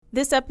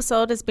This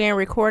episode is being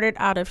recorded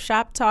out of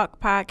Shop Talk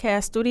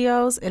Podcast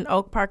Studios in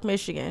Oak Park,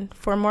 Michigan.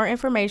 For more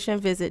information,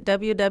 visit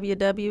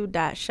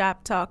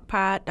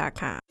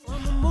www.shoptalkpod.com.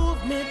 I'm a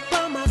movement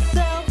by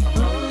myself,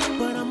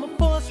 but I'm a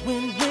force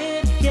when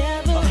we're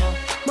together.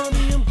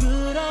 Mommy, I'm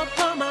good all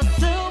by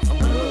myself,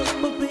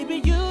 but baby,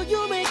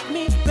 you make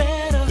me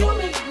better. You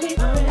make me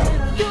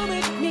better. You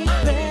make me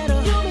better.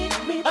 You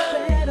make me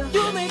better.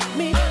 You make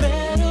me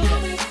better.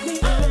 You make me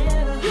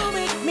better. You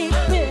make me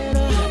better.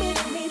 You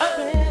make me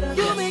better.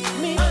 You make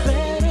me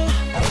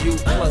better. You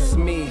plus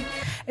me.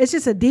 It's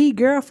just a D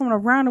girl from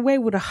around the way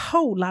with a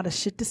whole lot of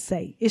shit to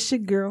say. It's your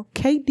girl,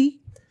 KD.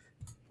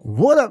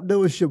 What up,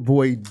 though? It's your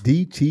boy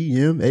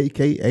DTM,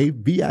 aka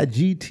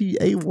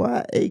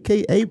BIGTAY,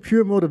 aka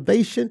Pure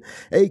Motivation,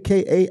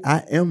 aka I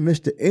am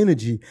Mr.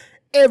 Energy.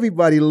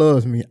 Everybody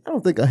loves me. I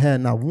don't think I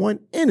had not one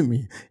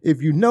enemy.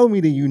 If you know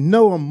me, then you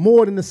know I'm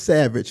more than a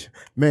savage.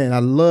 Man, I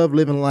love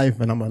living life,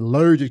 and I'm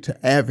allergic to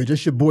average.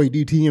 It's your boy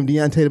DTM,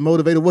 Deontay the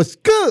Motivator. What's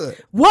good?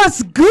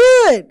 What's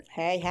good?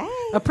 Hey.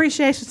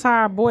 Appreciation to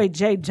our boy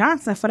Jay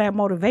Johnson for that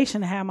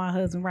motivation to have my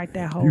husband write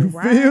that whole You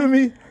rhyme. feel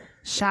me?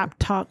 Shop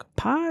Talk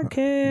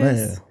Podcast.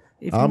 Man,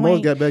 If I you almost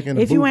ain't- got back in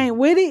the If you booth. ain't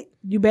with it,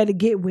 you better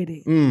get with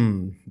it.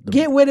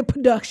 Get with it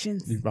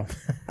Productions. I'm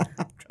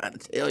trying to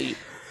tell you.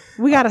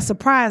 We got a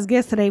surprise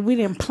guest today. We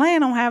didn't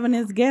plan on having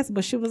this guest,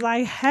 but she was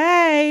like,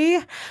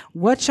 hey,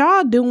 what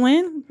y'all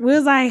doing? We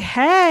was like,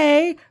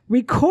 hey,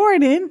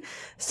 recording.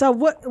 So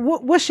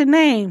what's your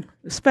name,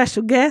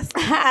 special guest?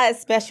 Hi,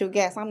 special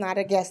guest. I'm not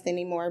a guest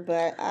anymore,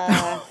 but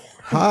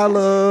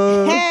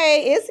Holla.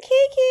 hey, it's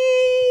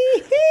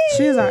Kiki.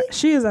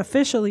 She is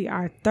officially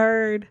our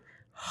third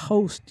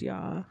host,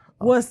 y'all.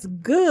 What's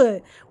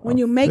good when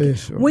you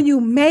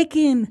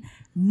making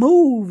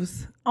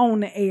moves on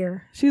the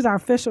air? She's our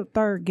official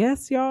third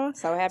guest, y'all.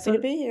 So happy to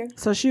be here.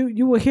 So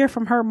you will hear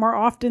from her more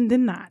often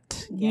than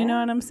not. You know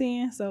what I'm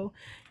saying? So,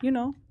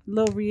 little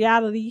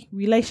reality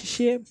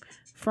relationship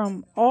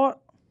from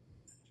all.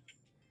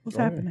 What's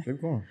happening?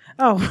 Keep going.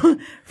 Oh,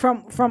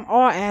 from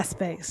all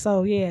aspects.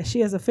 So yeah, she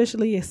has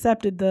officially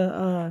accepted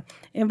the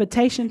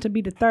invitation to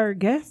be the third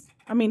guest.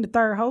 I mean the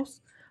third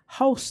host.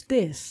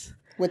 Hostess.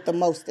 With the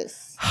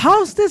mostest.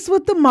 Hostess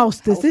with the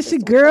mostest. It's your Hostess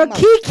with girl the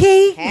mostest.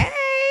 KiKI. Hey.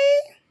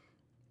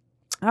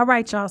 All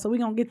right, y'all. So we're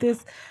gonna get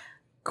this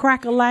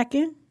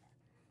crack-a-lacking.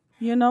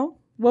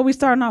 What we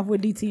starting off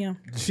with, DTM?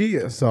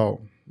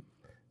 So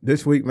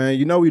this week, man,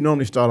 we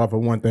normally start off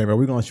with one thing, but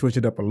we're going to switch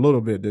it up a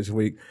little bit this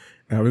week.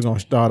 And we're going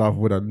to start off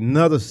with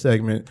another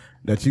segment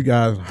that you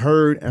guys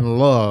heard and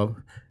love.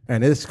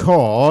 And it's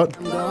called...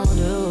 Wow.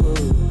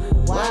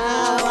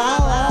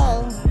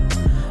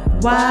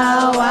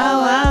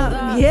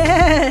 Wow.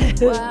 Yeah.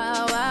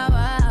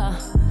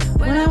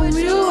 When I'm with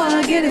you, all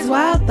I get is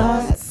wild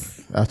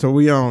thoughts. That's what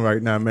we on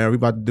right now, man. We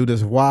about to do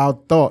this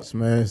Wild Thoughts,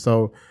 man.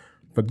 So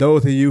for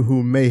those of you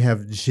who may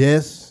have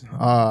just,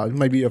 it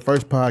may be your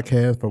first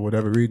podcast for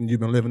whatever reason you've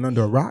been living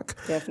under a rock.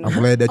 Definitely. I'm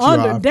glad that you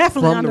are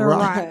Definitely from under the a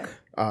rock.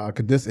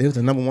 Because this is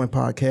the number one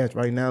podcast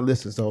right now.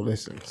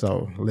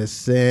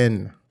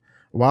 Listen.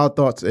 Wild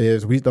Thoughts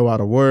is we throw out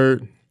a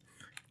word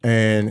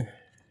and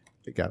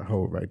it got a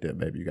hole right there,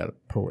 baby. You got to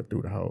pull it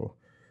through the hole.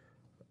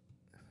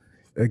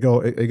 We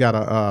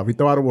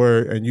throw out a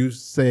word and you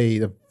say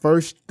the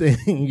first thing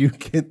you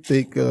can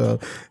think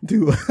of.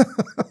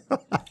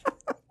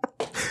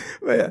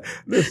 Man,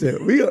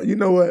 listen, you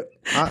know what?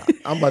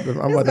 I'm about to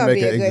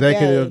make an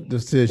executive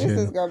decision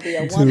This is gonna be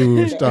a to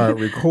wonderful start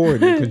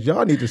recording because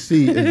y'all need to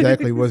see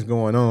exactly what's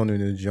going on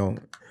in this joint.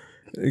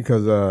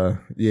 Because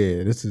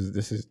this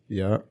is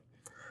All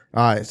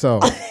right, so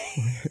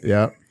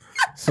yeah.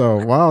 So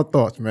Wild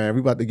Thoughts, man.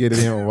 We about to get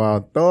it in with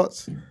Wild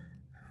Thoughts.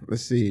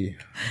 Let's see.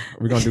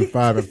 We're gonna do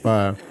 5 and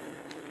 5.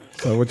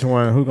 So which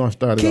one? Who's gonna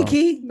start it off?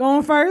 KiKI,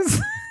 going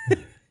first.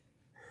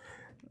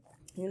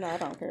 I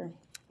don't care.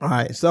 All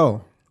right,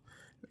 so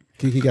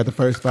KiKI got the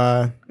first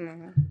 5.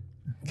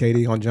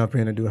 KD gonna jump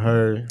in and do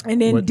her.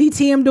 And then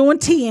DTM doing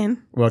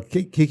 10. Well,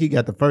 KiKI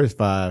got the first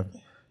 5.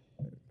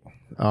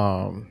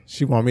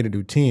 She want me to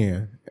do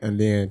 10, and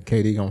then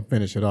KD gonna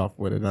finish it off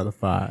with another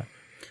 5.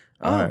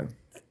 All right.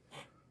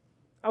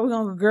 Are we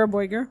going to go girl,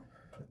 boy, girl?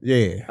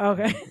 Yeah.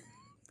 Okay.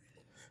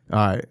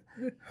 All right.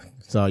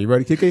 So you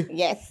ready, KiKI?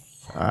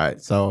 Yes. All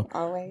right. So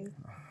Always.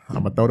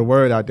 I'm gonna throw the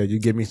word out there. You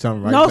give me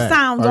something right No back.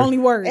 sounds, First, only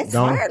words. It's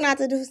Don't- hard not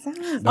to do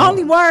sounds.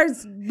 Only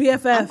words, I'm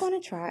BFF. gonna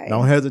try.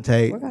 Don't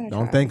hesitate. We're gonna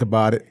Don't try. think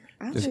about it.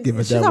 I'm Just just- give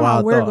us She's that talking about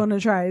wild we're thought. going to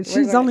try it. We're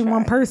She's gonna only try.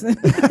 one person.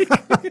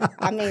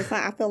 I mean,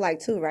 I feel like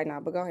 2 right now,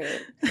 but go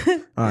ahead.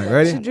 All right,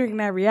 ready? She drinking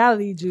that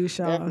reality juice,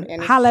 y'all. Definitely.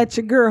 And Holla at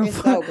your girl it's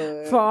so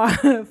good. for all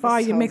It's your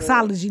so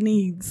mixology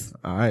needs.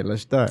 All right,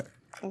 let's start.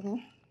 Mm-hmm.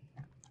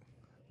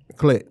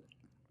 Click.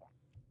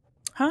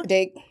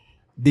 Dig,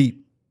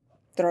 Deep.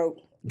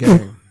 throat.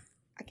 Game.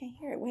 I can't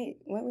hear it. Wait,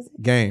 what was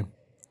it? Game.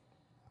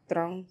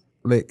 Throne,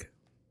 Lick.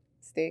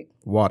 stick,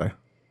 Water.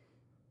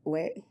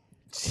 wet.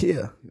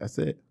 Chill. That's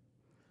it.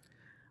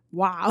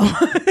 Wow.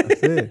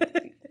 That's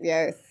it.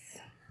 Yes.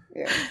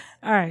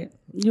 All right.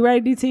 You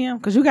ready, DTM?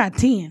 Because you got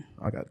 10.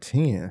 I got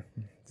 10.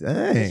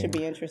 Dang. This should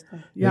be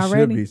interesting. Y'all This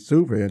ready? should be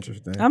super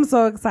interesting. I'm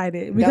so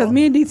excited because Don't-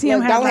 me and DTM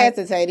Look, had don't like,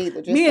 hesitate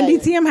either. Just me and say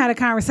it. DTM had a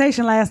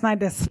conversation last night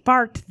that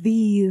sparked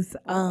these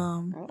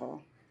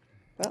Uh-oh.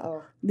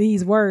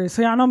 these words.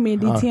 So y'all know me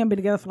and DTM been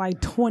together for like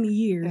 20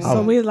 years.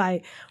 So we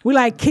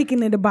like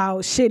kicking it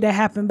about shit that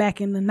happened back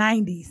in the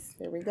 90s.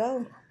 Here we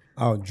go.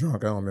 I was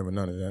drunk. I don't remember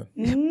none of that.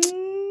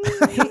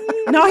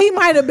 No, he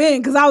might have been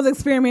because I was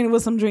experimenting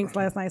with some drinks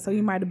last night. So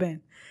he might have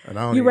been. And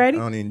I don't You even, ready?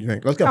 I don't even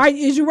drink. Let's go. All right,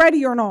 is you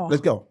ready or no?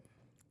 Let's go.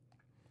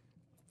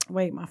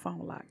 Wait, my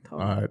phone locked.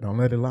 Hold on. All right. Don't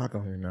let it lock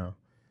on you now.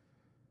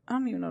 I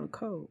don't even know the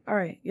code. All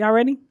right, y'all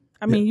ready?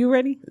 I mean, you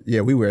ready?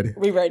 Yeah, we ready.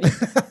 We ready.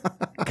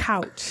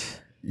 Couch,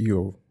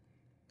 You,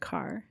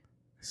 car,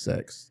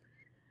 sex,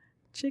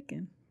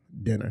 chicken,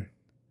 dinner.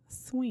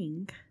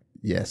 swing,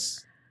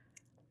 Yes.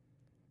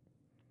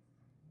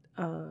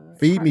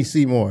 Feed me,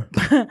 Seymour.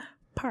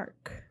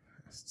 park,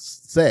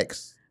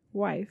 Sex.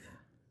 wife,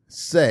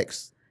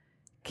 Sex.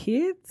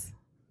 kids,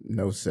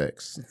 No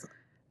sex.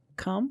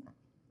 come,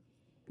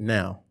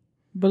 Now.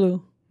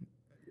 blue,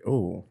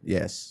 Oh,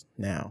 yes.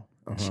 Now.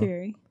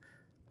 cherry.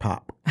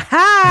 Pop.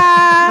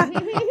 Ha!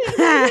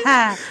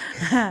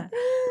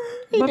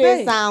 He But did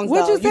babe, sounds,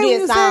 what'd though. you say You when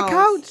did you said sounds.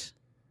 couch?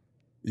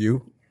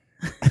 You.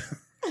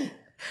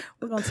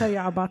 We're gonna tell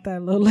y'all about that a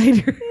little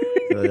later.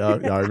 So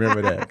y'all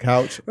remember that.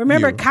 Couch.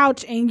 Remember you.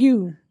 couch and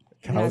you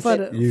Couch. for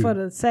the you. for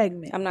the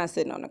segment. I'm not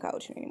sitting on the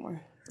couch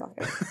anymore.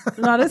 Okay.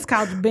 No, this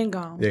couch been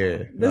gone.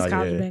 Yeah. This Oh,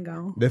 couch yeah. been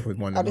gone. This was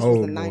one of this the was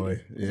old the 90s. boys.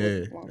 This Yeah.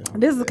 was a long time.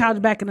 This is a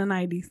couch back in the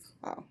 90s.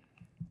 Oh.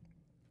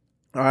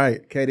 All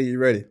right, Katie, you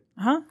ready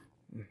Huh?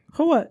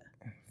 For what?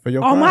 for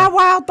your Oh, five? my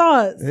wild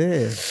thoughts.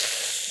 Yeah.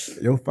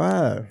 Your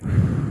 5.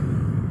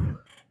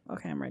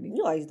 Okay, I'm ready.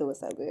 You always do it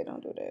so good.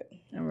 Don't do that.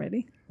 I'm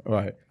ready. All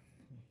right.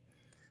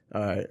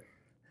 All right.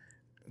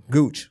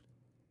 Gooch.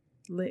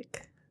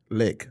 Lick.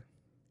 Lick.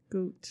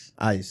 Gooch.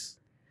 Ice.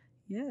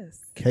 Yes.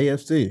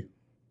 KFC.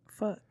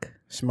 Fuck.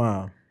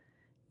 Smile.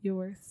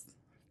 Yours.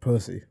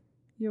 Pussy.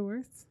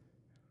 Yours.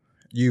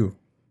 You.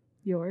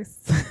 Yours.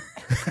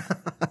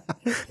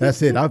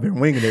 That's it. I've been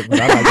winging it,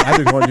 but I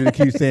just want you to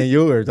keep saying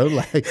yours. I'm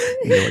like,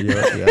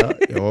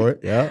 yours,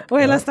 yeah.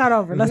 Wait, let's start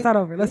over. Let's start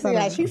over. Let's See start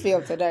how over. she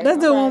feel today. Let's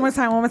do it All one right. more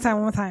time. One more time.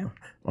 One more time.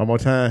 One more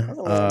time. It's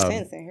a little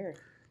intense in here.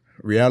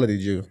 Reality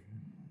Jew.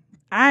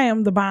 I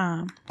am the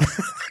bomb.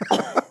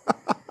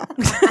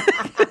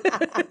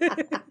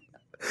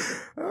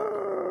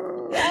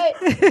 Right?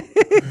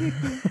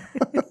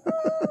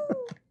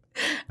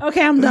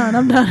 Okay, I'm done.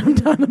 I'm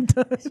done.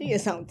 She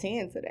is on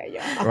 10 today,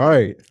 y'all.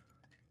 Right.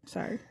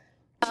 Sorry.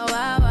 Wow,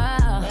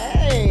 wow.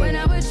 Hey. When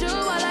I'm with you,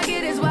 all I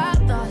get is wild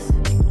thoughts.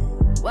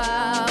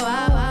 Wow,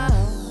 wow, wow.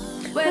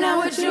 When I'm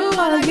with you, all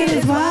I get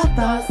is wild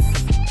thoughts.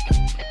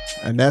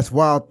 And that's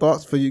Wild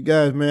Thoughts for you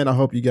guys, man. I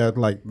hope you guys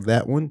like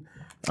that one.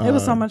 It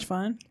was so much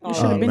fun. You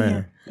should have been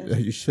here.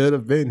 You should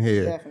have been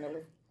here.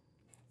 Definitely.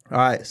 All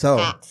right, so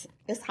Hot.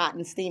 It's hot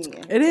and steamy.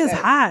 It is Okay.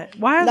 hot.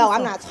 Why? Is No, it I'm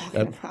so- not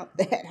talking about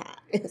that hot.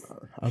 It's,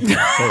 I was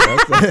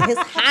about it's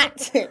hot.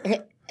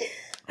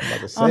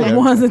 to say On the that,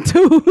 ones and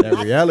twos.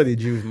 that reality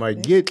juice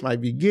might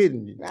be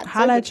getting you.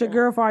 Holla at your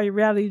girl for all your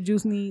reality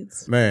juice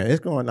needs. Man, it's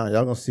going on.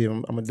 Y'all gonna see.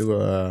 I'm gonna do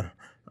a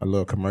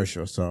little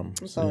commercial or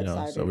something, so you know,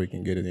 excited. so we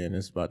can get it in.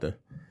 It's about to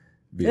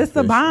be. It's the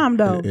official. bomb,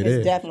 though. It It's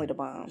is. definitely the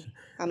bomb.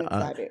 I'm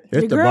excited. It's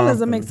Your the girl bomb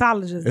is a for me.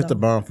 mixologist. It's though. the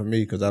bomb for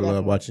me because I love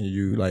Definitely. watching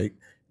you like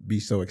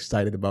be so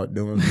excited about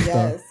doing some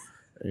Yes. stuff.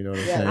 You know what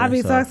I'm Yeah. saying? I'd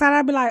be so excited.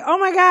 I'd be like, oh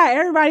my God,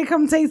 everybody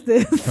come taste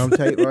this. Come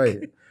take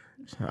right.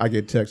 I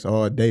get texts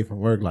all day from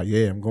work like,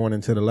 yeah, I'm going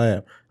into the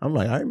lab. I'm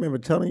like, I remember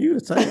telling you the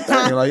same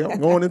thing. Like,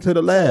 I'm going into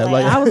the lab.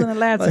 Like, I was in the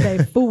lab today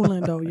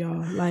fooling though,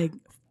 y'all. Like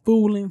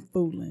fooling.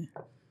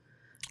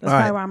 That's right.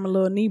 probably why I'm a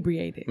little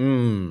inebriated.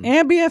 Mm.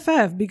 And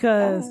BFF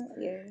because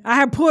Yeah. I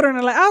had put her in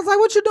the lab. I was like,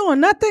 what you doing?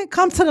 Nothing?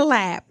 Come to the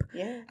lab.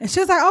 Yeah. And she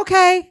was like,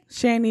 okay.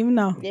 She ain't even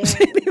know. Yeah.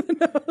 She didn't even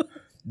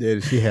know.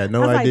 She had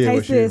no I was like, idea what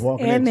taste she was this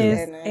walking and into. this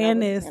And I and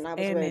was- this and I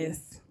was and ready.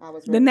 this. I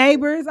was The ready.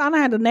 neighbors, I done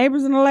had the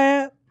neighbors in the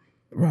lab.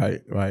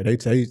 Right. They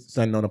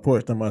standing on the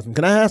porch talking about some,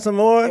 can I have some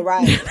more?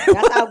 Right.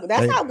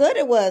 That's how good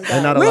it was.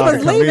 They not Though. We allowed to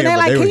was come leaving. in, They but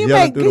like, they can was you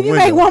yelling make through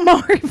the one window.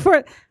 more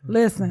for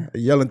Listen.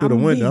 Yelling through I'm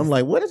the a window. beast. I'm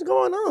like, what is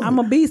going on? I'm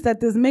a beast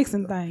at this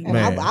mixing thing. And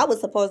Man. I was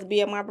supposed to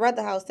be at my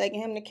brother's house taking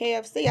him to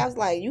KFC. I was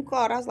like, you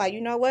called. I was like, you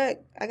know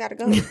what? I gotta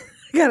go. You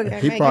gotta,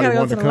 He you probably gotta go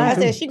wanted to to the come lab.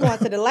 I said she going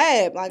to the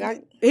lab.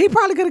 He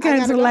probably could have came to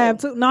gotta the go. lab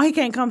too. No, he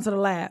can't come to the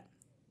lab.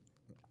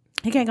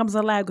 He can't come to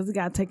the lab because he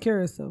gotta take care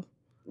of himself.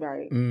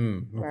 right.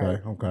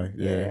 Okay.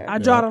 Yeah. I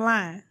draw the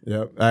line.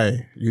 Yep.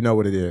 Hey, you know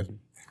what it is.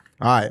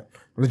 All right.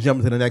 Let's jump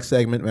into the next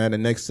segment, man. The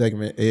next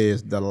segment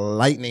is the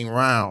lightning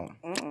round.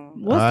 What's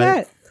All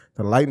right? that?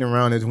 The lightning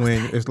round is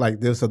when it's like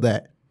this or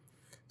that.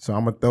 So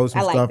I'm gonna throw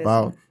some I like stuff this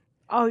out. one.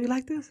 Oh, you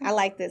like this? I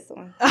like this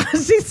one.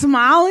 She's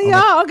smiling,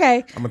 y'all.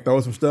 Okay. I'm gonna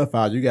throw some stuff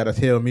out. You gotta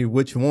tell me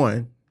which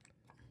one.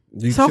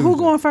 You So who choosing.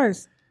 going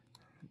first?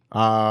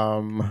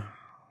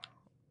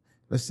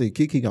 Let's see.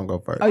 KiKI gonna go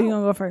first. Oh, you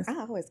gonna go first? I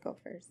always go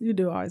first. You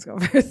do always go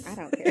first. I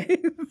don't care.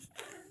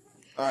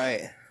 All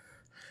right.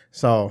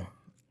 So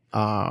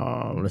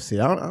Let's see.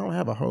 I don't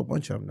have a whole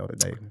bunch of them though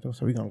today,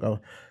 so we gonna go.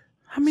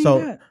 I mean,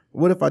 So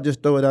what if I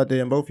just throw it out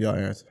there and both y'all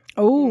answer?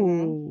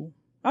 oh,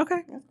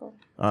 okay. That's cool.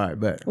 All right,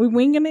 bet. We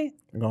winging it.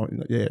 Let's go.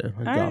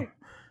 right.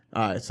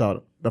 All right,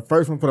 so the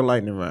first one for the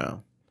lightning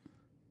round: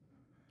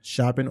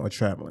 shopping or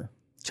traveling.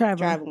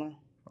 Traveling.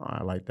 Oh,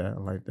 I like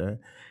that.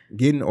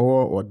 Getting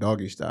oral or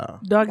doggy style.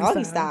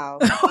 Doggy style.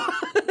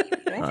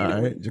 All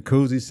right,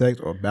 jacuzzi sex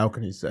or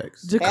balcony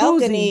sex. Jacuzzi.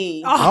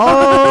 Balcony.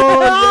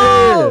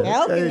 Oh, yeah.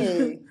 Balcony.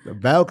 Okay. The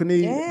balcony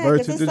Yeah,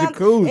 'cause versus the it's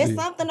jacuzzi. It's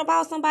something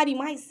about somebody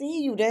might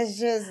see you that's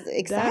just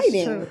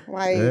exciting. true.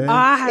 Like Yeah.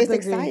 I have it's to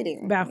agree.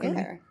 exciting. Balcony.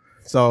 Yeah.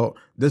 So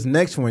this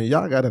next one,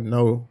 y'all got to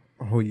know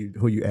who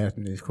you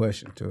asking this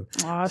question to.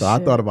 Oh, So I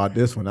shit. thought about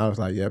this one. I was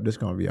like, "Yep, this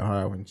gonna be a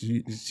hard one."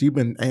 She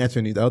been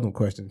answering these other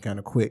questions kind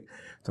of quick.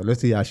 So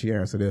let's see how she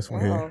answered this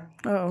one here.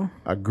 Oh,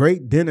 A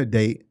great dinner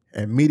date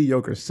and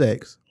mediocre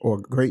sex, or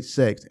great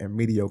sex and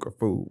mediocre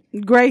food.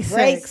 great sex.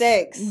 Great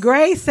sex.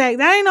 Great sex.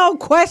 That ain't no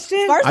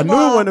question. First I of knew it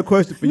all, wasn't a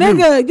question for you.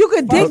 Nigga, you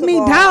could dig First of me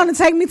all- down and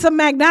take me to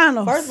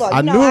McDonald's. First of all, I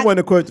you know, knew it wasn't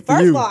a question for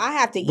First you. of all, I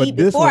have to But eat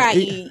this before one, I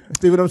eat.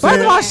 See what I'm saying?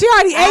 First of all, she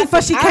already ate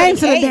before she I came already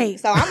to the ate, date.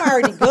 so I'm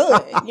already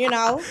good. You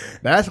know,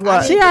 That's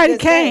why. She already Good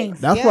came.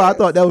 sex, That's why I yes.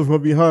 thought that was gonna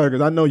be hard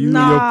because I know you and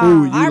Nah, your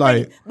food. I You already,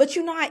 like. but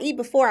you know, I eat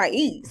before I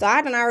eat, so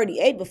I done already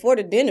ate before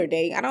the dinner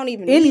date. I don't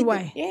even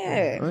Anyway. Eat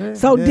yeah,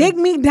 So dig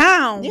me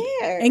down Yeah.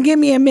 and give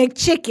me a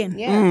McChicken.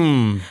 yeah.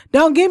 Mm.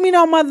 Don't give me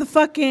no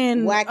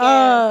motherfucking Whack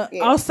ass,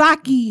 yeah.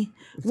 Osaki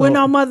with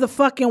no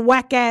motherfucking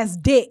whack ass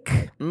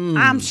dick.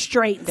 I'm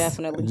straight.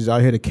 Definitely. Did y'all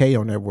hear the K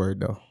on that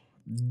word though?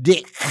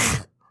 Dick.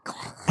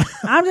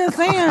 I'm just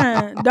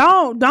saying,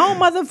 don't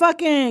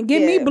motherfucking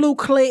give me Yeah. blue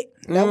clit.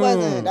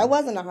 That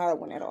wasn't a hard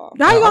one at all.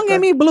 Now you gonna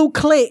give me blue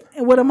clit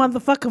with a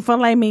motherfucking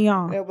filet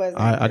mignon? It wasn't.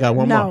 All right, I got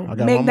one No, more. I got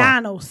one more.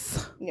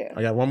 McDonald's. Yeah.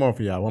 I got one more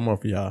for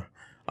y'all.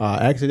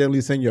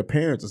 Accidentally send your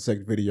parents a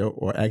sex video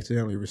or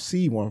accidentally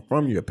receive one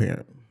from your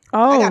parent.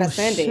 Oh I gotta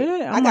send shit!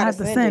 it. I'm gonna have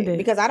to send it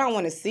because I don't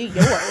want to see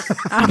yours.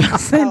 I'm gonna so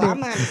send I'm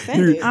it. gonna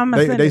send it. I'm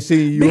gonna send They it.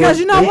 see you Because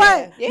you know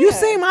what? Yeah. You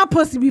seen my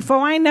pussy before.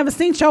 I ain't never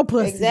seen your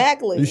pussy.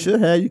 Exactly. You should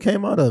have. You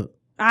came out of.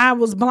 I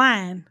was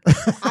blind.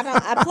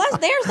 Plus,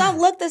 theirs don't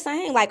look the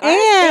same. Like, ours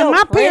And still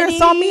my parents pretty,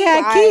 saw me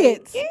had like,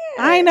 kids. Yeah.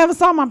 I ain't never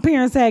saw my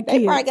parents had They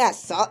kids. probably got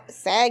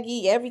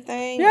saggy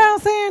everything. You know what I'm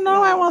saying?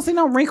 No, I want to see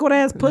no wrinkled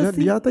ass Do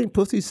pussy. y'all think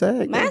pussy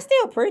sag? Mine's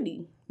still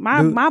pretty.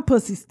 My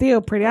pussy's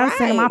still pretty. I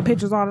send my Right.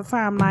 pictures all the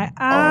time. Like,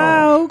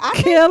 oh, I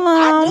kill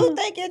I do him.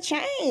 think it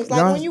changed. Like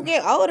Y'all- when you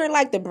get older,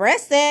 like the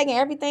breast sag and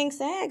everything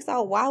sags.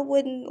 So why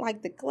wouldn't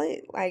like the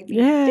clit like be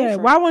Yeah,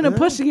 different? why wouldn't the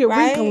pussy get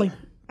Right? wrinkly?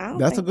 I don't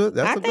That's think, a good-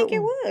 that's I a think good it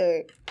one. would. I a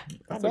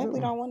good definitely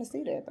one. don't want to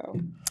see that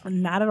though.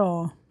 Not at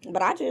all.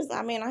 But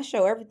I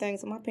show everything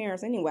to my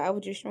parents anyway. I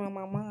was just showing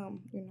my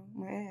mom,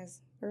 my ass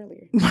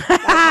earlier.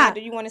 Like, "Mom,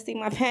 do you want to see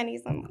my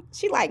panties?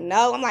 She like,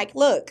 no. I'm like,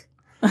 look.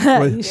 She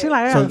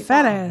like, I got a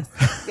fat ass.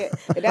 Yeah,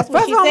 that's what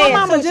First she of all, said. my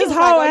mama So she just was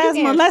whole like, oh, you ass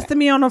can't- molested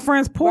me on the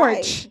front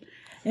porch Right.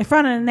 in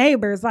front of the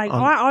neighbors. Like,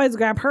 I always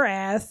grab her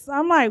ass.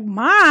 I'm like,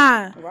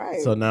 Ma.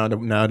 Right. So now the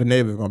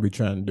neighbor's gonna be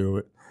trying to do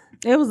it.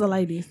 It was a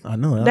lady. I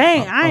know. They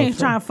ain't, I ain't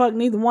trying to fuck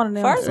neither one of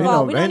them. First of Ain't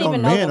all, no- we don't ain't no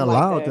even know man them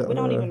allowed like that. to, We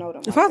don't even know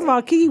them. First of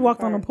all, Kiki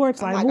walked on the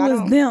porch like, I'm who I is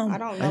don't- them? I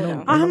don't know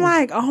them. I'm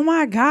like, oh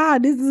my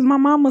God, this is my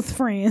mama's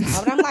friends.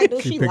 But I'm like,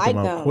 do She she picked like them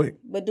up them? quick.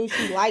 But do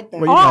she like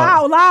them? Well, All you know-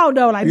 out loud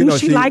though. Like, You do know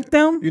she like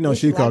them? You know Do she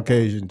she like them?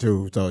 Caucasian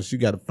too, so she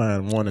got to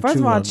find one or First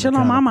two. of all, them to chill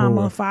on kinda my pull.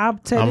 mama. If I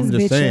tell I'm this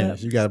just bitch saying, up.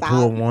 she got to Stop.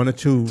 pull one or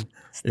two.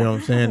 You know what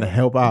I'm saying to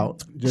help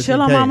out. Just Chill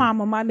in on my case.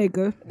 mama, my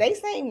nigga. They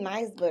seem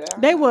nice, but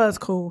They was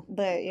cool.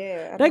 But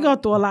yeah, They go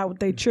through a lot with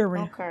their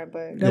children Okay,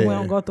 but that we Yeah.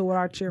 don't go through with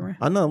our children.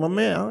 I know my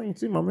man. I ain't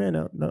see my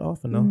man that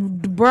often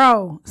though.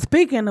 Bro,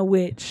 speaking of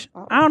which,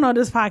 I don't know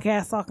this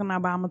podcast talking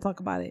about, but I'm gonna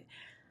talk about it.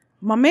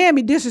 My man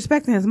be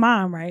disrespecting his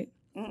mom, right?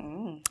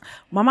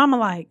 My mama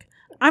like,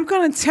 I'm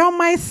gonna tell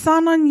my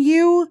son on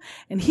you,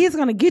 and he's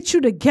gonna get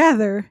you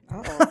together.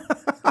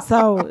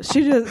 So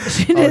she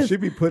just Oh, she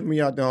be putting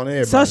me out there on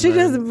everybody. so she man.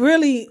 just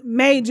really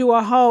made you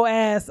a whole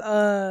ass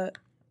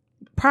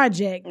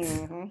project.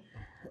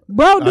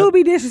 Bro, do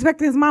be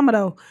disrespecting his mama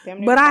though.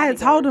 Damn But near I had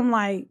told bodyguard. him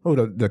like, Who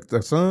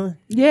the son?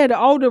 yeah, the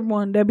older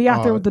one that be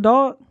out there Oh. with the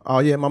dog. Oh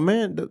yeah, my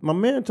man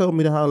told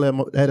me to holler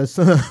at his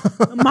son.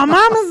 My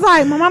mama's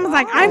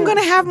like, I'm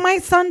gonna have my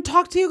son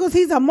talk to you because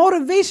he's a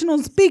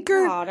motivational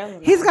speaker. Oh,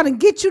 that's He's nice. gonna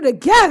get you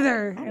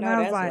together. And No, I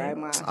was that's like, right,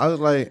 Ma. I was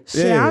like,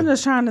 shit, yeah. I'm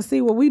just trying to see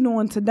what we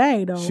doing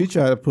today though. She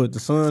tried to put the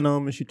son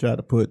on me. She tried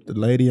to put the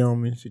lady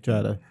on me.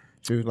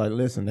 She was like,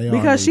 listen, they all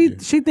because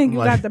need she think I'm you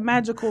like- got the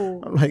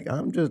magical. I'm like,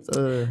 I'm just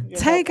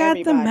Take out the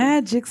everybody.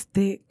 magic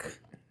stick.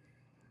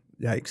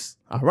 yikes.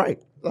 All right.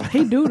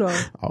 He do though.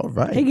 All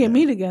right. He get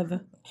me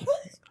together.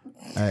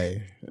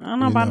 Hey. I don't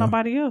know about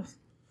nobody else.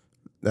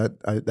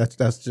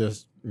 That's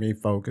just me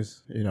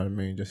focus. You know what I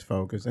mean? Just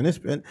focus. And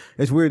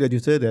it's weird that you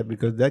said that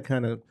because that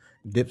kind of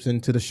dips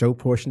into the show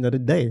portion of the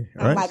day.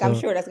 Right? I'm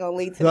sure that's gonna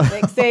lead to the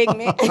next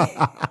segment.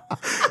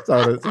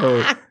 So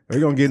We're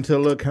gonna get into a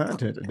little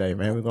content today,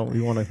 man.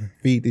 We want to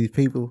feed these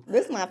people.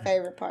 This is my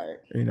favorite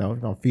part. You know, we're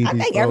gonna feed I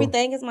these. think folks.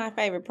 everything is my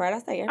favorite part. I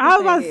say everything. I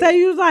was about to say,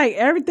 you was like,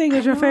 everything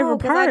is your No, favorite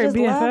 'cause part, I just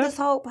love BFF. this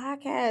whole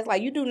podcast.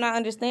 Like, you do not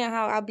understand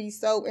how I be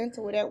so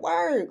into it at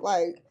work.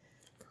 Like,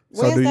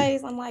 So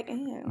Wednesdays, I'm like,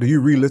 damn. Do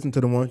you re-listen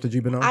to the ones that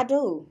you've been on? I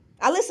do.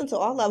 I listen to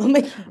all of them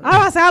again. I was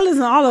about to say, I listen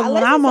to all of I them.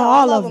 listen I'm to on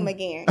all of them.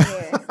 again.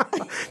 Yeah.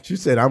 She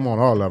said, "I'm on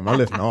all of them. I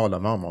listen to all of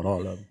them. I'm on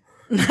all of them."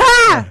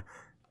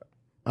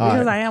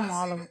 Because I am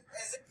all of them.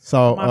 So,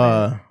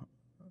 all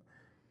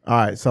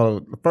right. So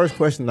the first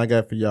question I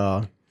got for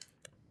y'all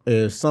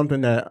is something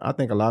that I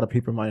think a lot of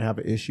people might have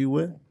an issue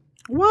with.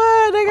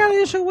 What they got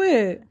an issue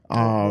with?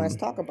 Let's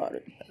talk about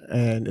it.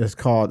 And it's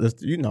called,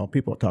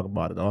 people talk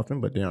about it often,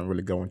 but they don't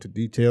really go into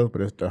details.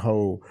 But it's the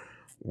whole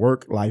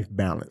work-life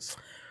balance.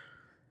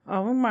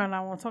 Oh, we might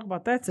not want to talk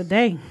about that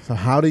today. So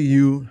how do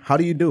you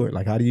do it?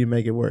 Like, how do you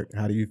make it work?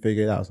 How do you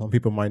figure it out? Some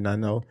people might not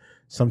know.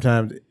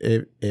 Sometimes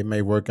it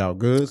may work out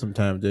good.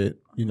 Sometimes it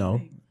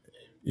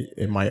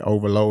might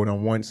overload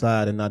on one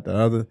side and not the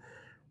other.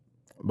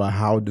 But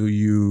how do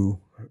you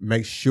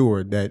make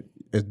sure that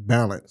it's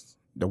balanced?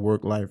 The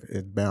work life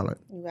is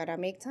balanced. You gotta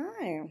make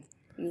time.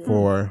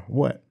 For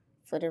what?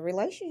 For the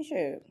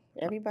relationship.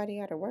 Everybody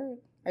gotta work.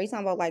 Are you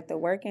talking about like the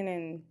working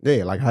and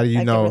Yeah, like how do you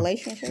like know? the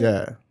relationship?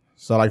 Yeah.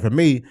 So like for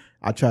me,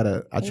 I try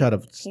to Can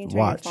you turn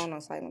watch. your phone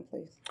on silent,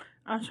 please?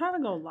 I'm trying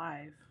to go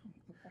live.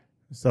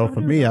 So for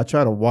me, I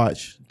try to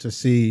watch to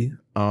see,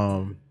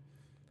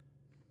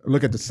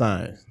 look at the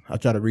signs. I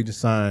try to read the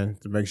signs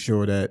to make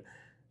sure that,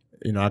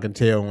 I can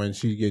tell when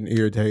she's getting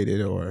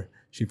irritated or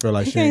she feel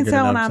like He she ain't can't getting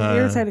tell when enough I'm time.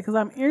 irritated because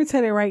I'm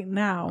irritated right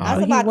now. I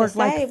was But about he to worked say,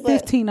 like but-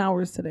 15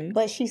 hours today.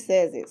 But she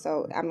says it,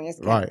 so I mean, it's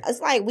Right. It's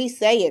like we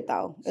say it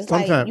though. It's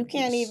like Sometimes- you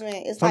can't even.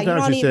 It's like you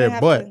sometimes don't she even said,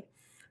 have but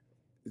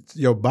to.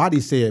 your body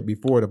said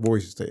before the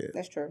voice said.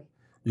 That's true.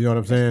 You know what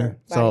I'm saying? true.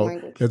 Body So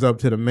language. it's up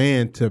to the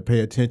man to pay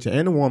attention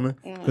and the woman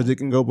because it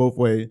can go both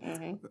ways.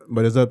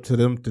 But it's up to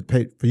them to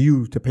for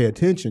you to pay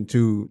attention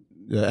to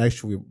the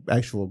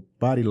actual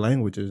body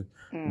languages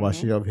while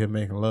she over here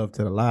making love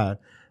to the live.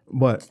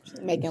 But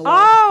Making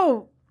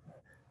love.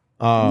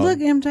 Look,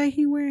 MJ,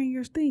 he wearing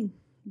your thing.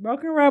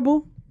 Broken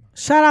Rebel.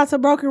 Shout out to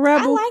Broken I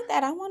Rebel. like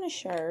that. I want a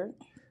shirt.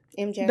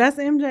 MJ. That's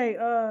MJ.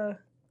 I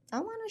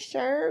want a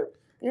shirt.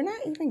 You're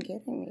not even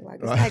getting me. Like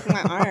it's like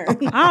my arm. I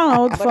don't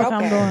know what the But fuck I'm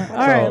okay. doing. All So,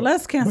 right,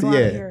 let's cancel out yeah.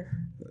 of here.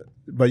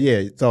 But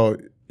yeah, so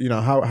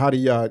how do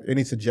y'all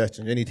any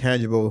suggestions, any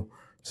tangible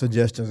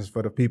suggestions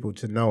for the people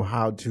to know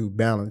how to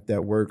balance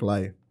that work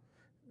life?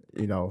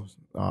 Not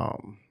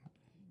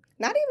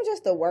even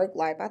just the work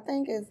life. I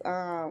think it's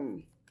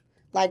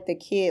like the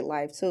kid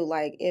life too.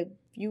 Like if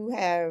you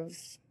have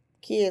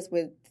kids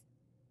with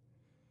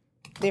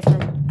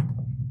different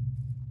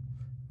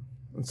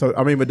So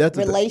I mean, but that's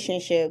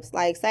relationships.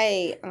 Like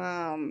say,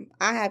 I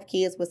have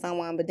kids with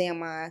someone, but then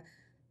my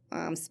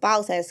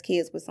spouse has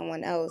kids with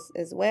someone else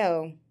as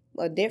well,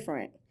 or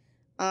different.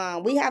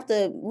 We have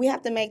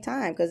to make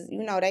time because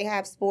they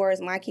have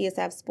sports. My kids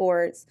have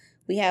sports.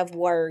 We have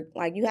work.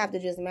 Like you have to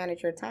just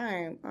manage your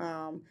time.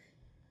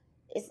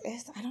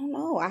 It's I don't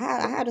know. I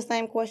have the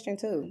same question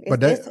too.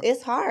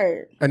 It's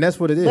hard. and that's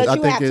what it is. But I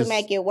you think have to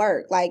make it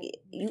work. Like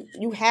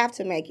you have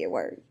to make it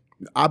work.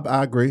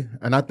 I agree,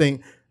 and I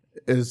think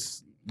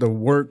it's the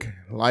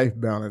work-life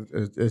balance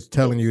is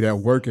telling you that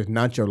work is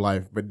not your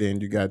life, but then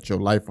you got your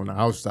life on the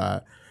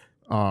outside,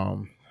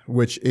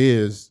 which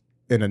is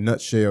in a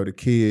nutshell the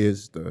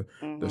kids, the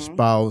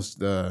spouse,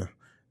 the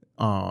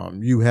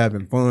you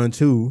having fun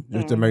too,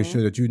 just to make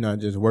sure that you're not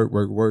just work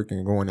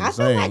and going I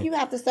insane. feel like you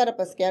have to set up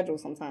a schedule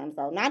sometimes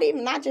though.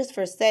 Not just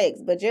for sex,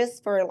 but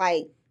just for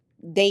like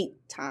date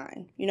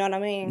time. You know what I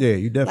mean? Yeah,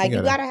 you definitely Like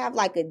you gotta have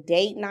like a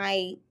date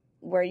night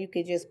where you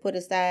could just put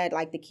aside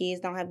like the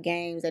kids don't have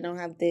games, they don't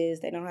have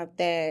this, they don't have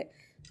that.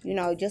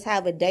 Just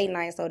have a date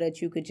night so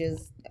that you could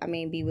just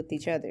be with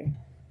each other.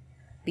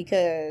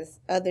 Because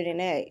other than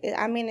that,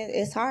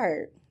 it's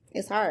hard.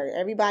 It's hard.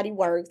 Everybody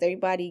works.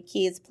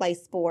 Kids play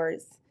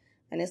sports.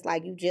 And it's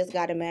like you just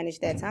got to manage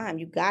that time.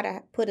 You got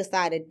to put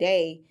aside a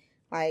day.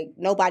 Like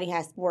nobody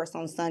has sports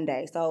on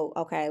Sunday. So,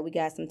 okay, we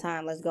got some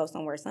time. Let's go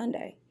somewhere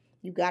Sunday.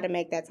 You got to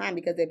make that time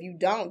because if you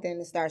don't, then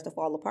it starts to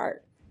fall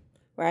apart.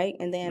 Right?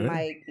 And then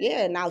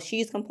now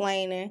she's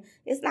complaining.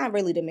 It's not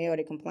really the male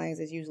that complains.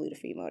 It's usually the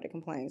female that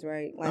complains,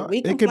 right? Like we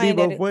it could complain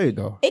be that both ways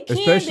though. It can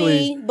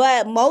Especially, be,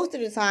 but most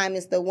of the time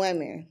it's the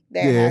women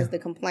that has the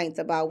complaints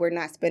about we're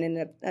not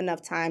spending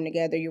enough time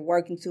together. You're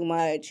working too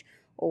much,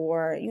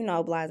 or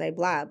blah blah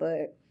blah.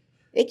 But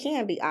it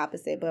can be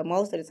opposite. But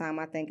most of the time,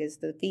 I think it's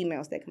the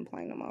females that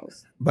complain the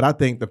most. But I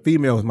think the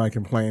females might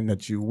complain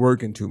that you're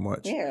working too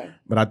much. Yeah.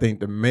 But I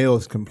think the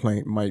male's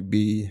complaint might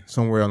be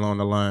somewhere along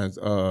the lines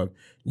of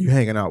you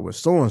hanging out with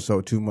so and so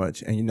too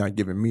much, and you're not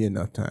giving me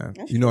enough time.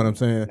 That's you know true. what I'm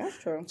saying? That's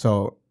true.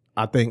 So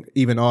I think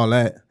even all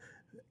that,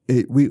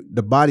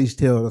 the bodies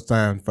tell the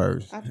sign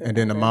first, and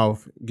then the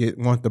mouth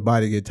once the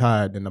body get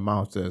tired, then the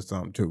mouth says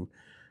something too.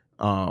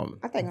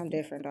 I think I'm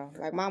different though.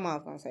 Like my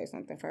mouth gonna say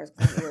something first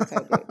 'cause I'm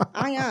irritated.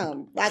 I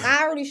am. Like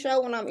I already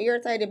show when I'm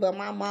irritated, but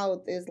my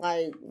mouth is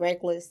like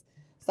reckless.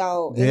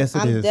 So Yes, it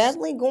I'm is.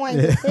 definitely going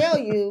to tell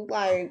you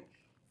like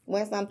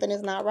when something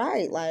is not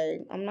right.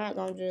 Like I'm not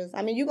gonna just.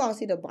 I mean, you gonna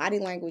see the body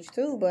language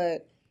too,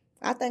 but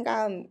I think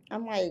I'm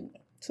like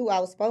too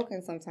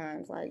outspoken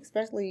sometimes. Like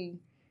especially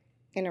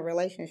in a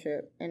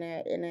relationship, and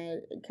that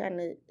kind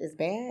of is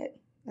bad.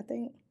 I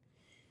think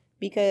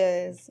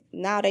because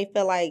now they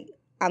feel like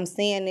I'm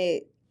saying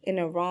it in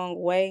the wrong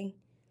way,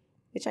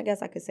 which I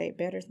guess I could say it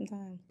better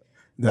sometimes.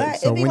 But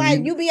So it'd be when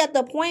like you be at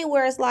the point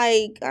where it's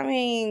like, I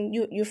mean,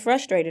 you're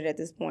frustrated at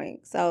this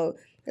point. So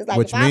it's like,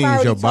 which if I've means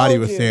already your body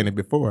told was you- saying it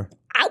before.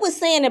 I was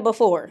saying it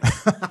before.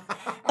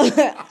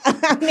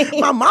 I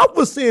mean, My mouth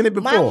was saying it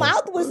before. my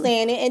mouth was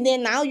saying it, and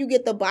then now you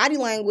get the body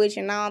language,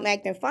 and now I'm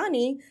acting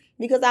funny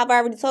because I've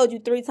already told you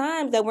 3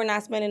 times that we're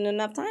not spending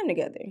enough time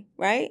together,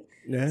 right?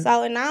 Yeah.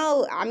 So and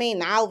now, I mean,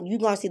 now you're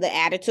gonna see the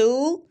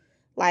attitude.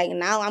 Like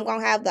now I'm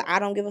gonna have the I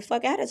don't give a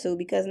fuck attitude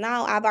because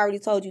now I've already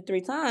told you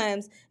 3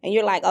 times, and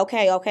you're like,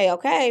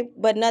 okay,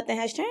 but nothing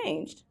has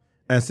changed.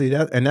 And see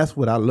that's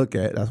what I look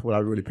at. That's what I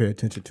really pay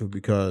attention to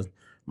because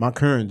my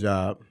current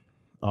job,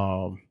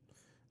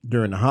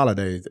 during the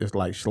holidays, it's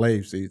like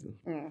slave season.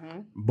 Mm-hmm.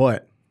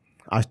 But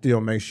I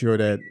still make sure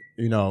that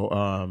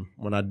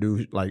when I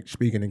do like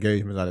speaking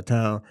engagements out of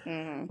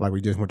town, like we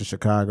just went to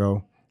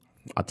Chicago,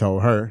 I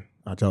told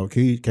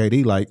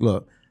KD, like,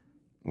 look,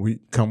 we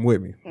come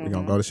with me. We're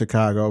gonna go to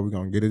Chicago. We're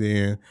gonna get it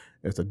in.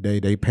 It's a day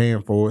they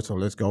paying for it, so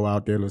let's go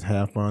out there. Let's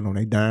have fun on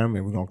their dime,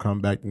 and we're gonna come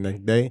back the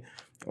next day,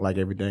 like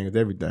everything is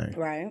everything.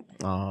 Right.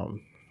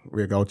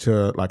 We'll go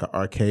to like an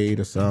arcade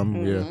or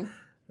something.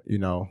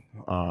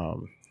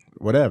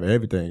 Whatever,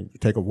 everything.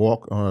 Take a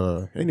walk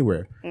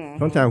anywhere.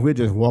 Sometimes we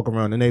just walk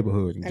around the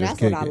neighborhood and And just that's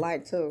kick what I it.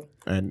 like too.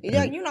 And You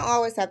don't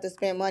always have to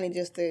spend money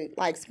just to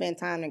like spend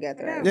time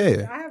together.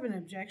 Yeah. I have an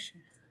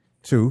objection.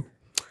 Two.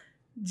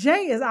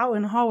 Jay is out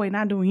in the hallway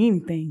not doing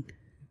anything.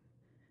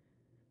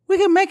 We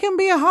can make him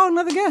be a whole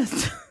nother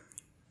guest.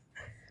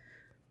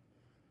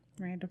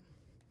 Random.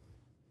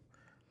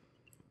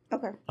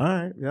 Okay. All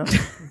right,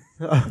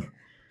 yeah.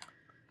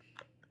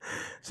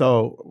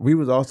 So we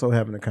was also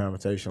having a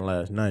conversation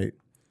last night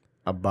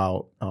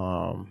about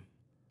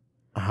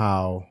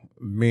how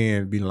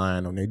men be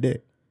lying on their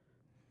dick.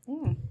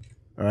 All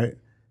right.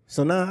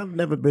 So now I've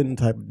never been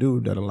the type of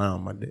dude that lie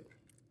on my dick.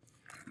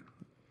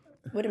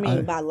 What do you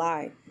mean by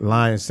lie?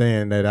 Lying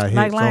saying that I hit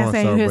Like lying so-and-so,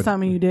 saying you hit but-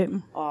 something you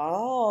didn't.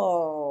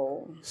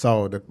 Oh.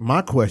 So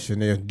my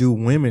question is, do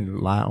women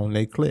lie on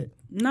their clit?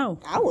 No.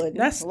 I wouldn't.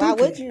 That's Why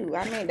stupid. would you?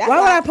 I mean, that's Why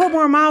would I put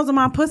more miles on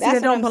my pussy that's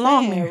that don't what I'm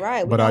belong saying, there?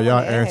 right? But are y'all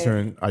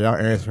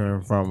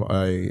answering from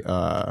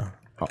a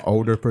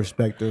older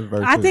perspective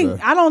versus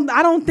I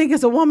don't think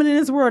it's a woman in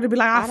this world to be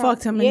like, I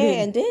fucked him and yeah,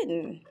 didn't. and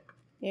didn't.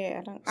 Yeah,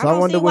 I don't, So I I don't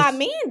wonder see why what's-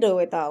 men do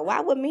it though. Why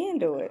would men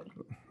do it?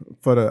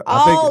 for the?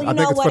 Oh, I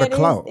think it's for the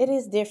clout. It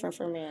is different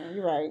for men.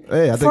 You're right. Yeah,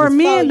 I think For it's,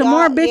 men, the y'all-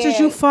 more bitches yeah,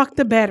 you fuck,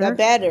 the better. The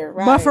better,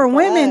 right? But for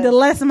women, the us.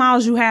 less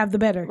miles you have, the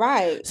better.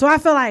 Right. So I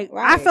feel like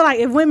Right.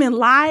 if women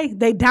lie,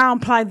 they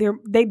downplay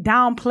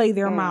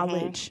their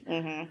mileage.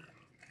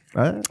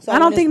 right? So I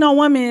don't when think no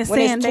woman is when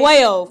saying it's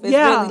 12, it's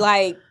yeah, really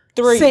like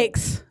 3.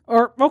 6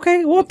 or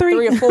okay, well 3,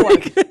 3 or 4. Like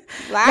I I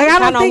can don't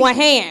count on think- one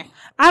hand.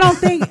 I don't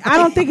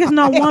think it's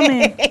no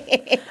woman.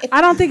 I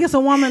don't think it's a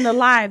woman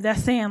alive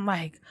that's saying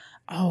like,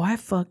 oh, I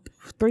fucked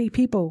 3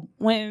 people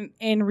when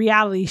in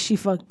reality she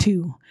fucked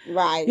 2.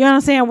 Right. You know what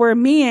I'm saying? Where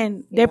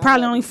men, they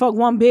probably only fuck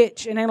 1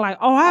 bitch, and they're like,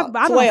 oh, I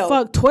done 12.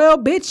 fucked 12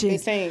 bitches.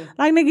 15.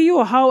 Like, nigga, you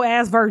a whole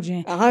ass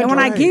virgin. 100. And when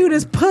I give you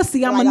this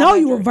pussy, I'm Like gonna know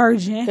you a 100.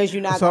 virgin. Because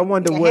you're not So I gonna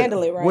wonder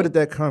handle it right. where did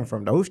that come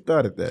from? Though? Who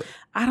started that?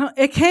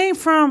 It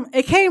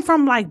came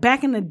from like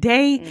back in the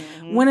day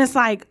when it's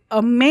like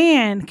a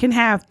man can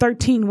have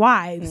 13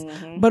 wives,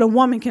 but a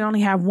woman can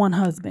only have 1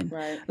 husband.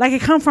 Right. Like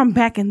it come from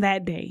back in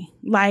that day.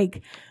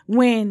 Like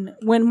when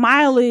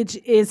mileage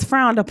is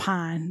frowned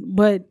upon,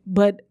 but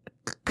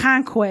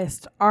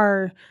conquest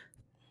are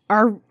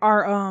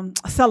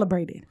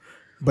celebrated.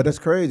 But that's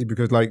crazy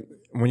because like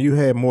when you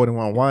had more than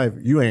 1 wife,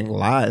 you ain't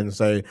lie and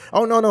say,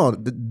 "Oh no,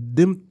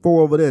 them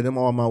 4 over there, them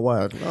all my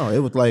wives." No, it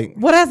was like,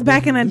 Well, that's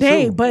back in the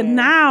day, true. but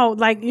now,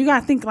 like you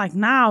gotta think like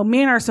now,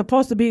 men are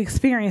supposed to be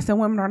experienced and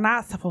women are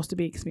not supposed to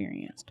be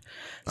experienced.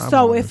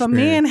 So if a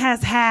man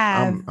has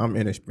had, I'm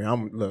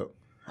inexperienced. Look,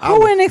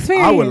 Who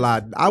inexperienced?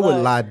 I would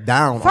lie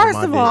down. First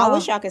on of my all- I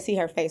wish y'all could see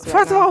her face right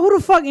first of now. all, who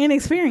the fuck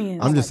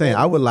inexperienced? I'm just saying,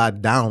 I would lie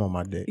down on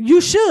my dick. You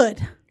should,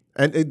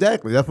 And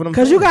exactly, that's what I'm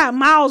saying. because you got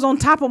miles on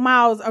top of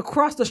miles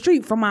across the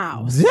street for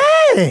miles.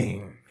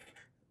 dang.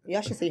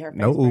 Y'all should see her face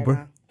No right Uber.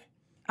 now.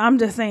 I'm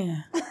just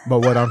saying But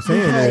what I'm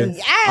saying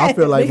is, I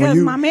feel like because when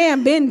you my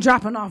man been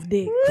dropping off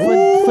dick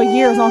for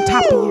years on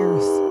top of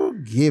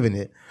years. giving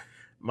it,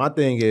 my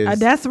thing is,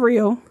 That's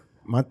real.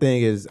 I'm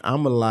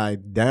gonna lie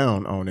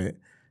down on it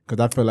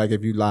because I feel like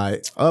if you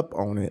lie up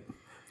on it,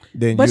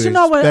 then But you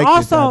know what? expect it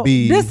Also, to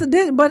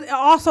be, but it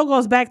also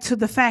goes back to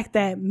the fact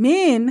that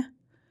men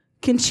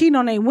can cheat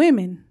on their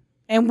women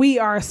and we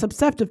are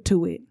susceptible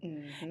to it,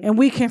 and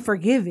we can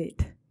forgive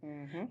it.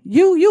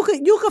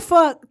 You could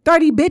fuck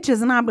 30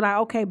 bitches, and I'll be like,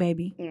 okay,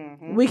 baby,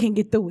 we can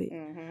get through it.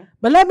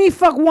 But let me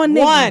fuck one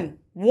nigga.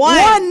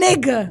 One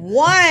nigga.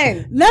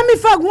 Let me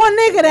fuck one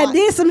nigga that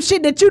did some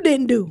shit that you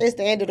didn't do. It's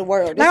the end of the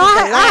world. Like,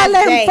 I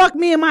let him fuck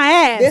me in my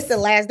ass. This the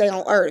last day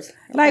on earth.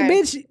 Like,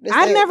 bitch,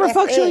 I never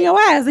fucked you in your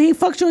ass. And he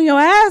fucked you in your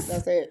ass.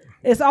 That's it.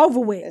 It's over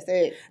with. That's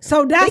it.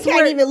 So that's he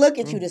can't even look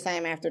at you the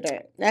same after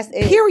that. That's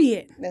it.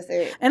 Period. That's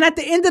it. And at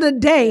the end of the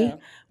day,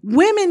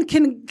 women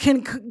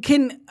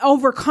can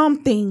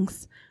overcome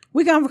things.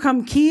 We can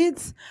overcome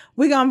kids.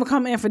 We can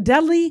overcome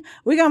infidelity.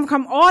 We can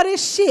overcome all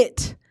this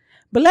shit.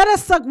 But let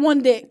us suck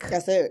one dick.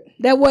 That's it.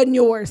 That wasn't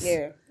yours.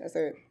 Yeah, that's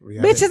it.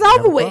 Bitch, it's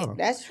over with.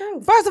 That's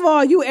true. First of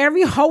all, you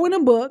every hoe in the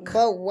book.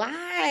 But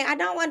why? I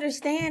don't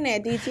understand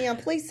that,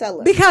 DTM. Please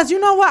tell us. Because you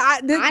know what?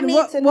 I need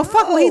to know. Well,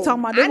 fuck what he talking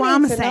about. That's what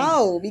I'm saying.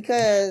 Know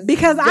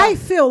because I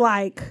feel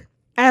like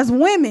as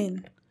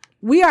women,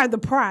 we are the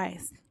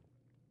prize.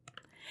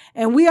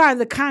 And we are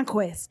the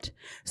conquest.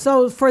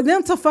 So for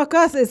them to fuck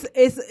us,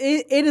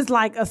 it is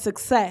like a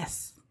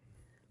success.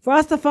 For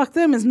us to fuck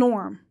them is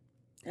norm.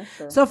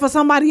 So for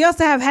somebody else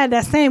to have had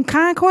that same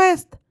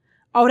conquest,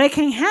 they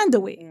can't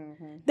handle it.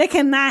 They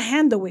cannot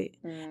handle it.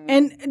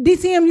 And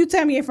DCM, you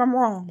tell me if I'm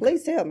wrong.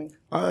 Please tell me.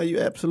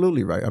 You're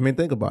absolutely right. I mean,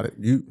 think about it.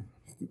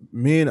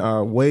 Men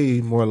are way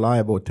more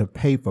liable to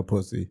pay for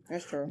pussy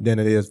than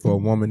it is for a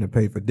woman to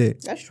pay for dick.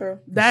 That's true.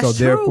 That's so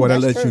true. Therefore,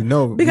 that lets you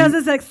know because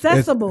it's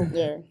accessible.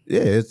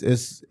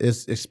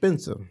 It's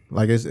expensive.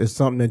 Like it's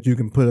something that you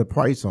can put a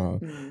price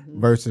on.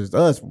 Versus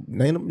us,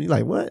 you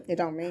like what? It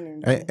don't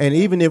mean anything. And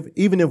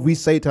even if we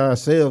say to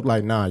ourselves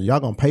like, nah, y'all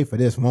gonna pay for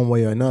this one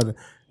way or another.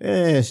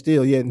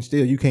 Still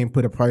you can't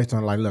put a price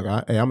on. Like, look,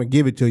 I'm gonna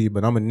give it to you,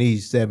 but I'm gonna need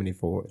 70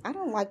 for it. I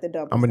don't like the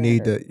double. I'm gonna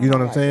need the, you know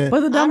what I'm saying?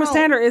 But the double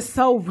standard is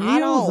so real. I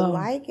don't though.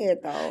 like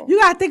it though. You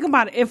gotta think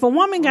about it. If a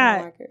woman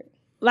got,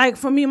 like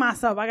for me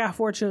myself, I got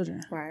 4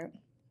 children. Right.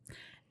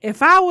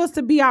 If I was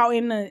to be out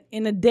in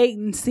the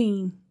dating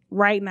scene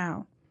right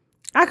now,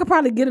 I could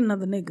probably get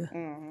another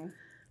nigga.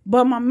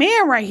 But my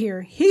man right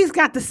here, he's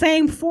got the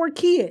same 4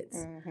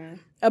 kids.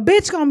 A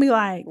bitch gonna be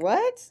like,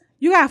 what?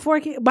 You got 4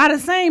 kids by the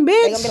same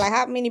bitch? They gonna be like,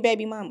 how many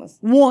baby mamas?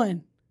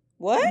 1.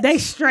 What? They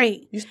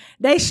straight.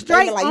 They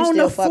straight like, on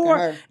the 4.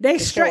 Her, they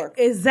straight. Sure.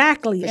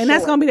 Exactly. And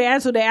that's gonna be the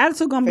attitude. The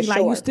attitude gonna be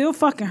like, you still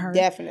fucking her.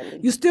 Definitely.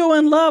 You still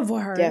in love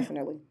with her.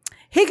 Definitely.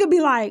 He could be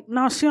like,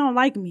 no, she don't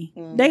like me.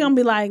 They gonna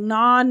be like,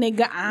 nah,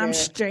 nigga, I'm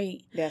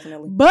straight.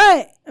 Definitely.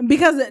 But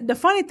because the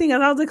funny thing is,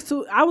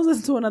 I was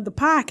listening to another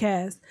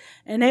podcast,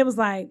 and they was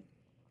like,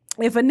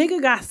 if a nigga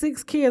got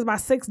 6 kids by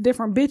 6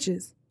 different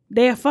bitches,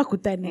 they'll fuck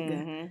with that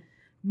nigga.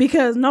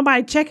 Because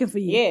nobody checking for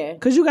you. Yeah.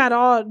 Because you got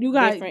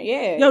different,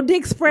 your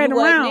dick spread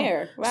around.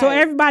 There. Right. So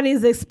everybody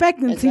is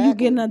expecting till you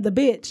get another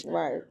bitch.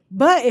 Right.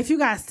 But if you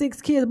got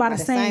 6 kids by the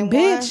same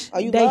bitch,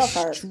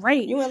 they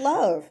straight. You in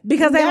love.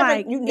 Because they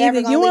like,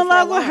 either you in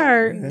love with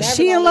her,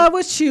 she in love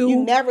with you.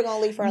 You never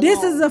gonna leave her alone.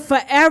 This is a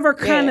forever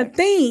kind of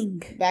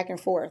thing. Back and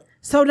forth.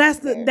 So that's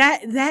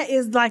that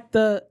is like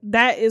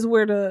that is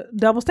where the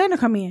double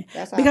standard come in.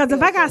 Because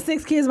if I got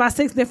 6 kids by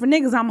 6 different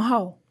niggas, I'm a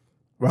hoe.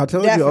 Well, I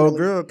told you, old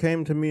girl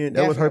came to me and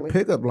that was her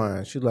pickup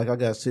line. She's like, I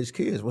got 6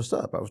 kids. What's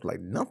up? I was like,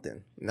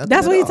 nothing.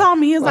 That's what he told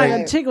me. He was like,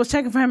 a chick was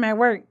checking for him at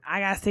work.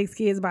 I got 6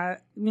 kids by,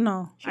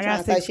 I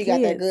got 6 kids. She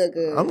got that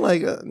good. I'm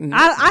like,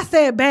 I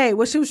said, babe,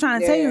 what she was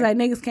trying to tell you is like,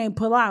 niggas can't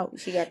pull out.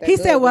 She got that he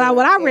said, what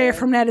I read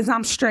from that is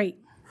I'm straight.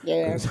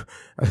 Yeah.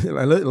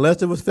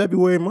 Unless it was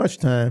February, March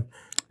time.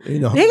 He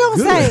gonna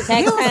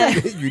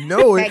say, you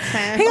know it.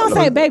 He gonna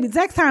say, baby,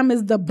 sex time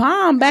is the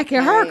bomb back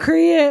in her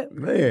crib.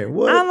 Man,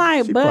 what? I'm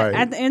like, but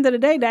at the end of the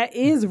day, that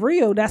is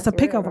real. That's a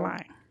pickup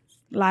line.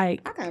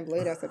 Like, I can't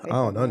believe that's a pickup line.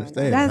 I don't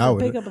understand. That's a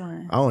pickup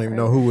line. I don't even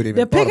know who would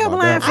even. The pickup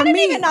line for me. I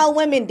didn't even know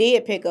women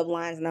did pickup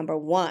lines. Number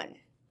 1.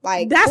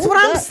 Like, that's what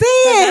I'm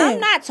saying. I'm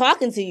not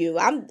talking to you.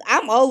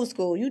 I'm old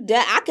school.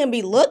 I can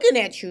be looking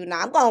at you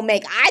now. I'm gonna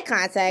make eye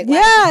contact. Like,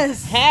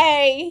 yes.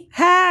 Hey.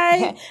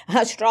 I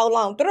stroll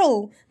on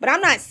through, but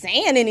I'm not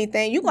saying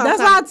anything. You gonna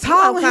come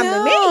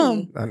to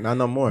me? Not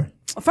no more.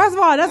 First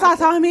of all, that's what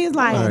I told him. He's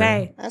like,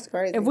 babe, that's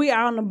crazy. If we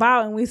out and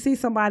about and we see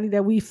somebody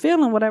that we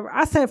feeling whatever,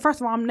 I said,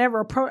 first of all, I'm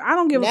never I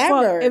don't give a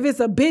fuck if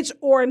it's a bitch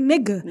or a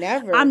nigga.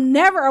 Never. I'm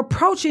never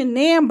approaching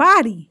nan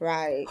body.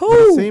 Right. Who? But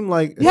it seemed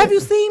like, have you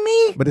seen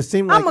me? But it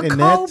seemed like in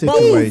that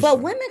situation.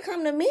 But women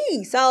come to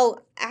me, so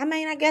I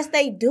mean, I guess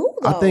they do.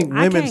 Though. I think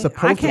women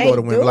supposed to go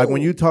to women. Like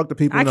when you talk to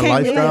people in the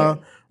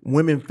lifestyle.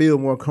 Women feel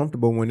more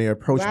comfortable when they're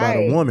approached by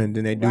a woman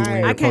than they do when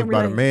they're approached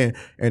by a man.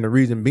 And the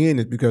reason being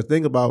is because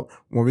think about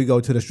when we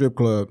go to the strip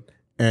club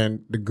and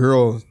the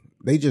girls,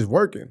 they just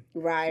working.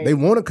 Right. They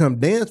want to come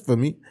dance for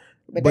me.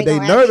 But they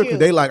nervous because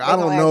they like, I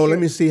don't know. Let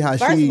me see how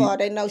First of all,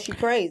 they know she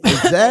crazy.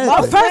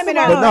 Exactly. First of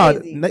all,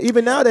 but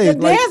even nowadays,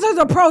 the dancers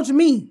approach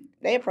me.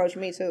 They approach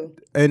me too.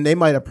 And they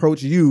might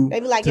approach you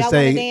they be like, to y'all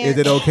say, wanna dance? Is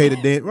it okay to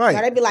dance? Right.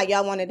 Or they be like,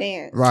 y'all want to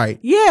dance? Right.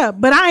 Yeah,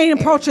 but I ain't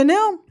approaching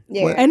them.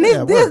 Yeah. Well, And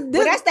yeah, this, But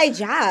that's their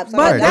job. So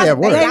but Right, they they have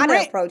work. gotta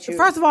rent, approach you.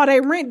 first of all, they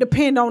rent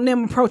depend on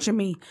them approaching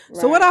me.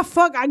 So what the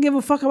fuck I give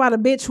a fuck about a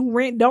bitch who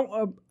rent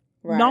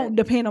don't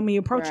depend on me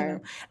approaching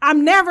them.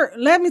 I'm never.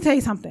 Let me tell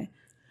you something.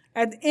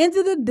 At the end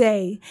of the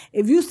day,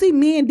 if you see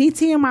me and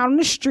DTM out on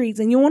the streets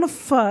and you want to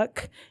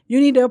fuck,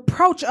 you need to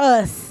approach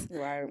us.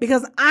 Right.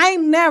 Because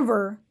I'm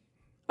never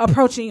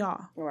approaching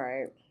y'all.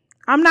 Right.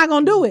 I'm not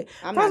gonna do it.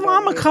 I'm First of not all,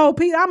 I'm doing a it cold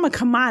piece. I'm a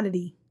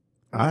commodity.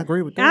 I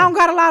agree with that. I don't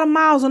got a lot of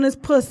miles on this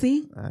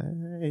pussy.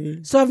 Hey,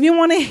 So if you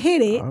want to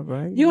hit it, all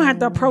right, you gonna have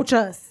to approach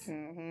us.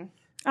 Mm-hmm.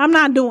 I'm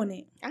not doing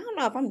it. I don't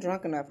know if I'm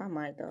drunk enough. I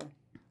might though.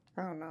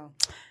 I don't know.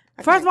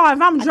 First of all,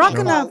 if I'm drunk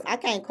enough, I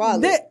can't call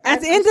The- it. at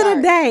the I'm end of the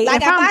sorry. day, like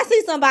if if I'm- I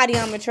see somebody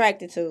I'm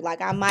attracted to,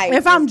 like I might.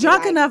 if I'm just be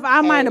drunk like, enough,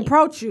 I might hey,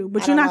 approach you,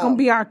 but I you're don't not gonna know.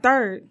 be our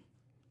third.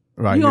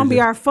 right. You're gonna be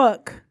just- our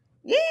fuck.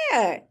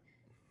 Yeah,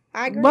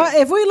 I agree. But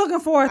if we're looking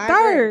for a I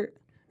third,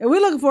 if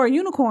we're looking for a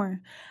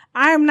unicorn,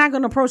 I am not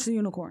gonna approach the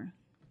unicorn.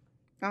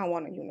 I don't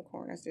want a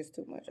unicorn. That's just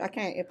too much. I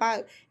can't.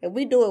 If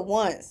we do it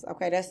once,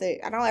 okay, that's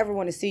it. I don't ever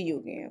want to see you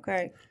again.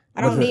 Okay,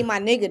 I don't need my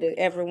nigga to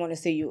ever want to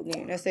see you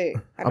again. That's it.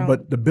 I don't.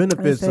 But the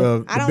benefits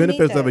of I don't need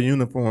that.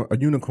 a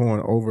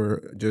unicorn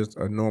over just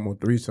a normal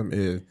threesome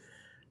is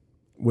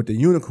with the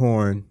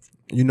unicorn,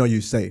 you know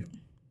you're safe.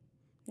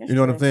 That's You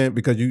know what true. I'm saying?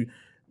 Because you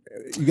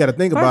got to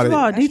think First about of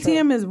all, it. That's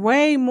DTM is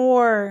way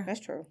more. That's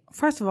true.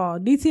 First of all,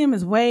 DTM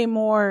is way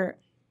more.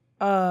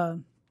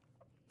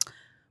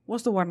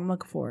 What's the word I'm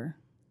looking for?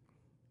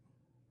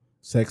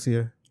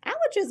 Sexier. I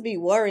would just be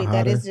worried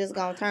that it's just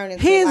gonna turn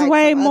into He's like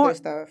way some more. other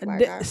stuff.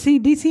 Like, See,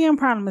 DTM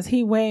problem is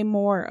he way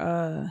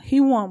more.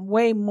 He want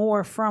way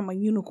more from a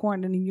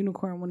unicorn than a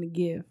unicorn want to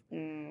give.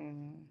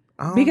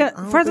 Because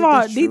first of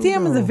all,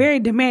 DTM is a very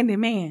demanding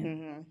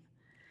man,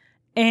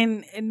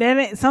 and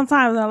then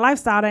sometimes in a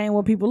lifestyle that ain't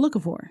what people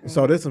looking for.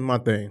 So this is my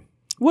thing.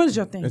 What is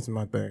your thing? This is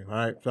my thing. All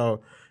right.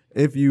 So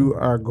if you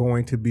are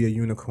going to be a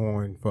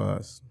unicorn for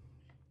us,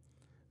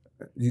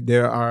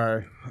 there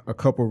are a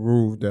couple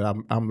rules that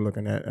I'm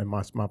looking at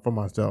for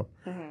myself.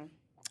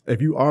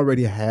 If you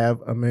already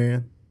have a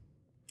man,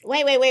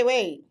 wait,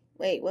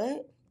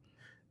 what?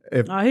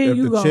 if here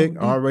you the go. chick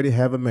already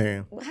have a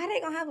man, How they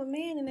gonna have a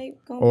man and they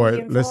gonna or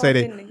be let's say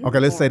involved in the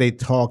let's say unicorn? they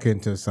talking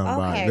to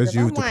somebody. Okay, Let's 'cause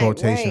use I'm the like,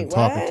 quotation wait,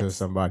 talking what? to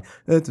somebody.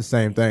 It's the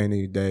same thing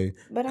these days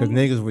But because I'm-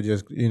 niggas would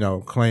just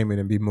claim it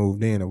and be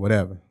moved in or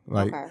whatever.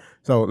 Like Okay.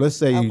 so, let's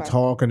say you Okay.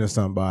 talking to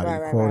somebody,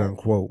 Right, quote right.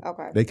 unquote.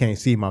 Okay. They can't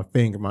see my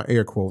finger, my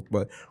air quote,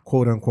 but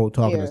quote unquote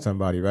talking Yeah. to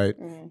somebody, right?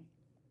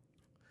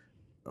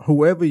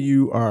 Whoever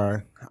you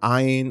are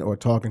eyeing or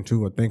talking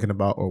to or thinking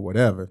about or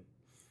whatever,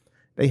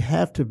 they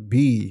have to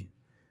be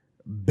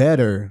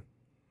better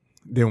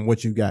than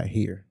what you got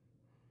here.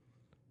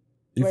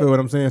 You feel what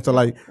I'm saying? So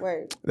like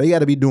Wait. they got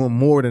to be doing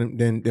more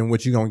than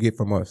what you're gonna get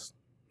from us.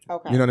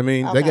 Okay. You know what I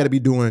mean? They Okay. got to be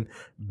doing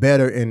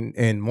better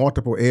in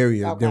multiple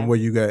areas Okay. than what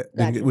you got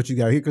Gotcha. what you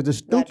got here because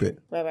it's Got stupid.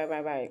 you.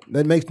 Right.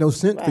 That makes no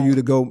sense for Right. you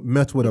to go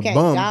mess with You a can't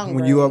bum downgrade.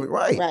 when you are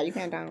right. Right, you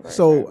can't downgrade.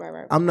 So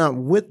right. I'm not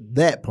with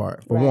that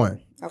part for Right. one.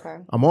 Okay.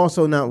 I'm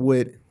also not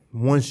with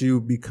once you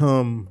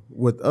become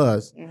with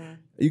us, Mm-hmm.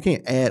 you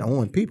can't add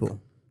on people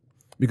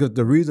because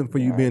the reason for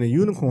you being a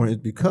unicorn is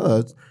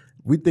because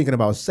we're thinking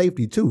about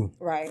safety too.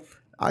 Right.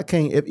 I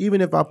can't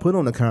even if I put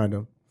on a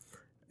condom,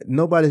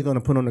 nobody's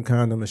gonna put on the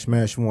condom and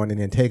smash one and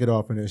then take it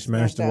off and then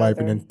smash the the wife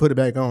other. and then put it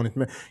back on.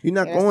 And you're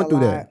not Yeah, that's going a through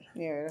lot. that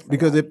Yeah, that's a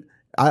because lot.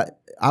 if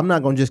I'm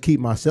not gonna just keep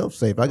myself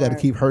safe. I got to Right.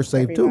 keep her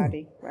safe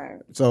Everybody. too. Right.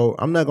 So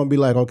I'm not gonna be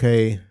like,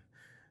 okay,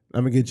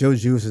 let me get your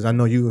juices. I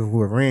know you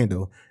with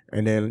Randall,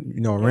 and then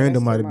Randall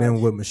that's might too have been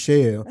much. with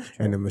Michelle,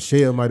 and then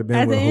Michelle might have been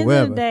At the with end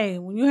whoever. of the day,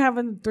 when you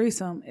having a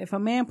threesome, if a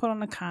man put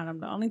on a condom,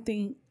 the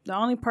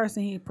only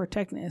person he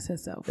protecting is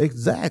himself.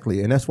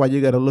 Exactly, and that's why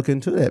you got to look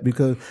into that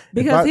because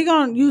Because he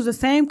gonna use the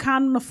same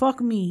condom to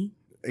fuck me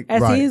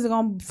as right. he is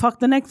gonna fuck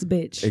the next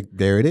bitch.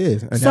 There it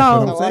is, and So,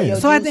 that's what I'm saying.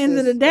 so at the end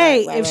of the juices,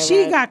 day, right, if right,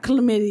 she right. got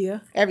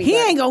chlamydia, Everybody.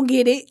 he ain't gonna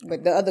get it,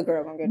 But the other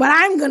girl gonna get but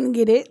I'm gonna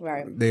get it.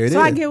 Right. There it is.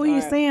 So I get what you're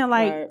Right, saying.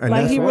 Like, right. And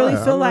like that's he really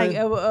why feel I'm like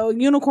like- a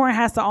unicorn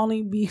has to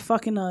only be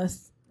fucking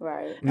us.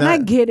 Right. And I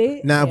get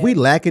it. Now, if we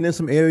lacking in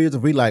some areas,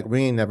 if we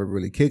ain't never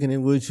really kicking it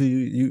with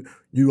you,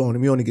 we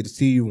only get to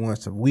see you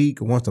once a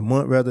week or once a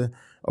month rather,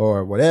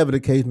 or whatever the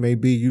case may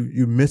be.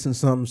 You missing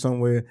something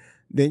somewhere,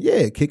 then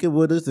yeah, kick it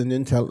with us and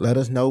then let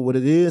us know what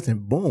it is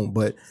and boom.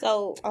 But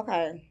So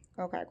okay,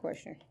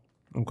 question.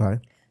 okay,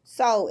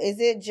 So is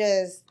it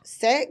just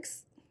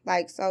sex?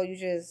 Like, so you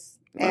just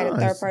add a No,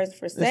 third it's- person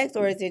for sex,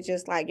 or is it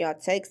just like y'all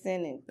texting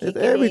and it's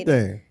kicking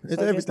everything. It? It's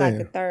So just everything.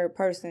 like a third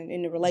person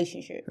in the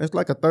relationship. It's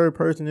like a third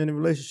person in the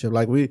relationship.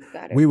 Like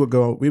Got it. we would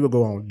go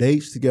on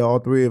dates together. All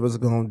three of us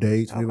would go on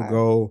dates. We would Okay.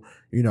 go,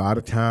 out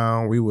of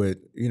town. We would,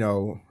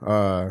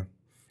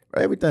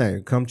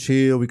 everything. Come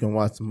chill. We can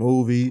watch some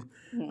movies.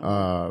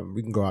 Mm-hmm.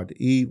 We can go out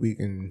to eat. We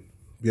can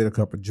get a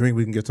cup of drink.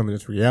 We can get some of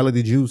this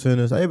reality juice in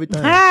us. Everything.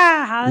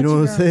 You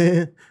know what I'm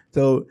saying?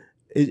 So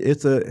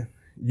it's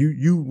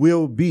you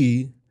will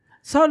be.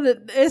 So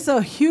it's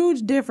a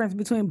huge difference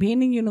between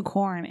being a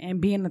unicorn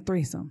and being a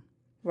threesome.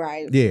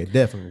 Right. Yeah,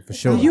 definitely for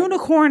sure. A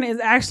unicorn is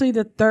actually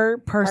the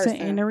third person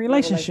in the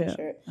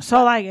relationship.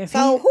 So like if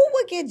who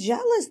would get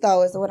jealous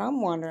though is what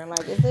I'm wondering.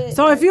 Like is it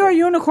so like, if you're a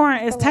unicorn,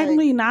 it's like-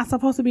 technically not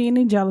supposed to be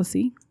any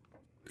jealousy.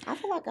 I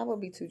feel like I would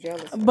be too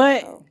jealous.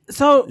 But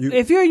so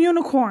if you're a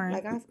unicorn,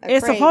 Like, I'm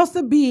it's afraid. supposed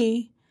to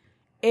be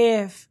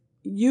if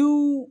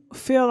you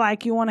feel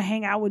like you want to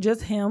hang out with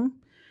just him,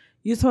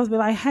 you're supposed to be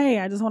like, hey,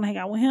 I just want to hang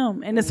out with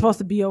him. And it's supposed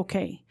to be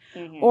okay.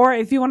 Or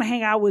if you want to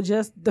hang out with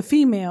just the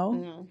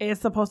female,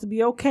 it's supposed to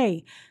be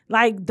okay.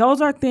 Like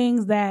those are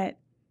things that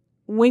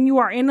when you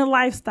are in a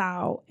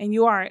lifestyle and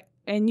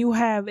you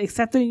have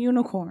accepted a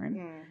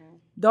unicorn,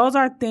 those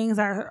are things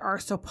that are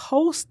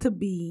supposed to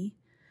be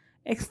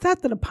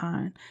accepted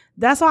upon.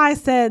 That's why I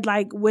said,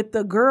 like, with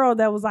the girl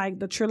that was like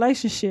the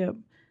relationship,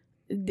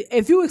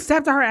 if you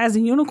accept her as a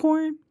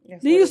unicorn, then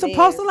you're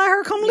supposed to let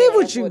her come live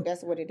with you.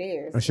 That's what it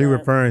is. And she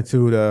referring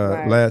to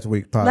the last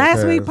week podcast.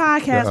 Last week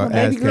podcast when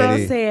baby Ask girl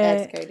KD.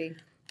 said,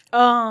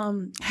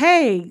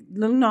 hey,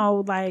 you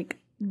know, like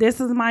this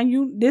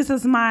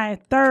is my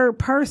third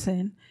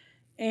person,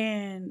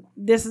 and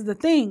this is the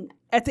thing.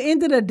 At the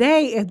end of the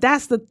day, if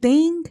that's the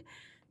thing,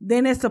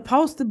 then it's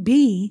supposed to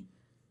be,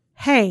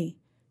 hey,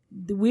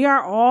 we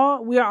are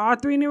all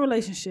three in a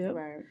relationship.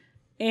 Right.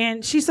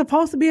 And she's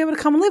supposed to be able to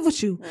come live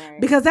with you.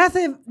 Right. Because that's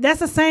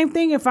the same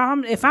thing if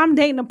I'm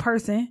dating a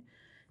person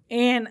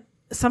and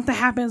something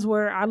happens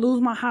where I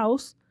lose my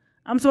house,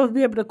 I'm supposed to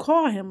be able to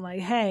call him like,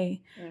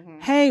 hey,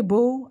 hey,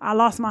 boo, I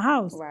lost my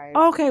house. Right.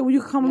 Okay, well,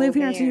 you can come live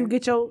here until you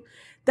get your...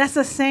 That's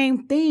the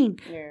same thing.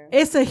 Yeah.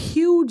 It's a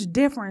huge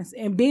difference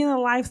in being a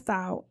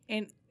lifestyle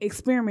and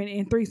experiment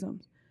in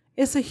threesomes.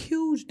 It's a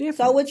huge difference.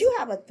 So would you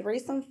have a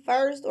threesome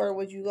first, or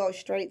would you go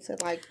straight to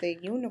like the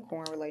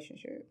unicorn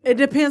relationship? It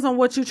depends on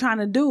what you're trying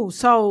to do.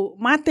 So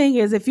my thing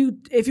is, if you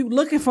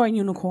looking for a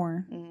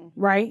unicorn,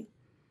 right,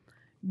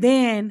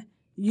 then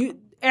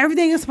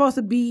everything is supposed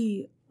to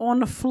be on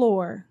the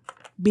floor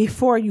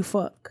before you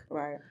fuck.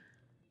 Right.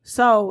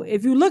 So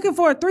if you're looking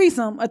for a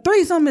threesome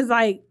is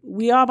like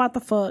we all about to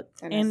fuck,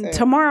 and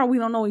tomorrow we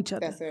don't know each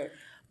other. That's it.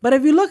 But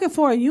if you're looking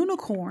for a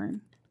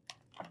unicorn,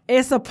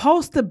 it's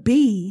supposed to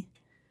be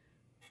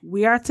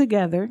we are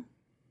together,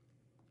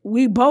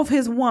 we both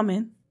his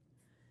woman,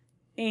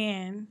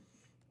 and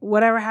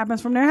whatever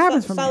happens from there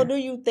happens from there. So do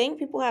you think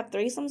people have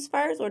threesomes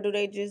first, or do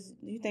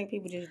you think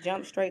people just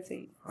jump straight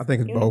to I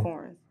think it's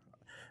unicorns? both.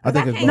 I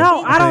think it's both.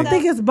 No, I don't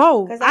think it's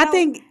both. 'Cause I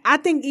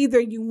think either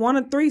you want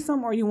a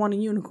threesome or you want a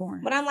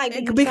unicorn. But I'm like, do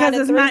you because try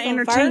the it's not threesome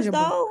interchangeable.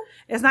 First, though?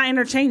 It's not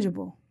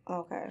interchangeable.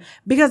 Okay.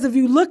 Because if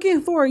you're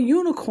looking for a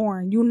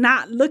unicorn, you're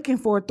not looking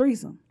for a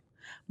threesome.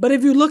 But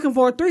if you're looking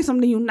for a threesome,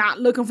 then you're not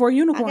looking for a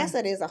unicorn. I guess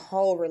it is a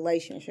whole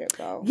relationship,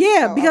 though.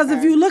 Yeah, So, because if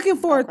okay. you're looking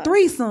for a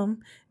threesome,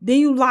 then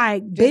you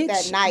like, Just bitch,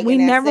 that night we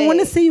and never that's want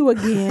to it. see you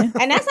again.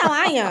 And that's how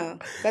I am.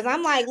 Because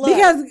I'm like, look.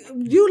 Because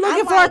you looking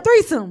I'm for like- a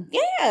threesome.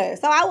 Yeah.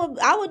 So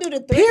I would do the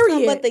threesome,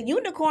 Period. but the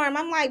unicorn,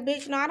 I'm like,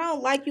 bitch, no, I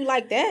don't like you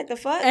like that. The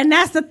fuck? And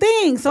that's the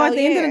thing. So at the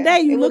end of the day,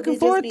 it you would looking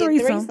just for a be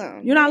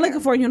threesome. You're not looking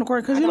for a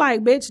unicorn because you're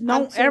like, bitch,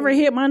 don't ever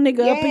hit my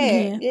nigga up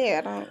again.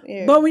 Yeah, I don't.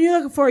 Yeah. But when you're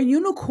looking for a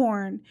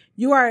unicorn,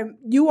 you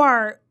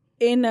are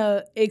in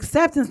a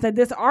acceptance that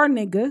this our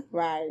nigga,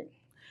 right.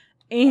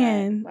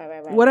 and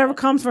Right, whatever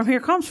comes from here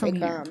comes from It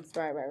here. comes.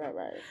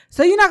 Right.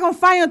 So you're not gonna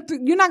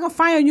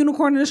find a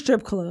unicorn in a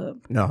strip club.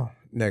 No,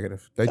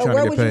 negative. They So trying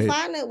where to would get you paid.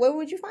 find it? Where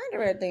would you find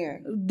her at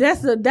then?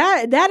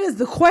 That is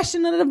the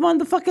question of the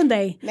motherfucking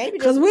day. Maybe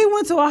Because just- we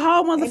went to a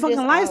whole Maybe motherfucking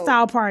just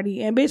lifestyle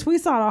party, and bitch, we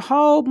saw the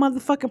whole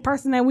motherfucking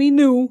person that we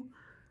knew.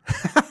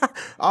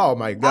 Oh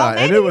my god!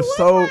 maybe And it was you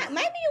so. would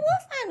maybe you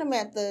will find them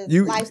at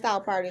the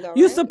lifestyle party though.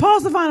 You right?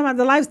 supposed to find them at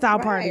the lifestyle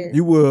party. Right.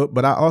 You would,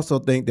 but I also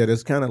think that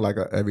it's kind of like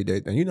an everyday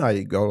thing. You know how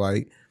you go,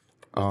 like,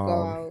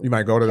 out you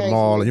might go to the mall,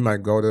 or occasionally. you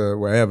might go to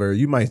wherever.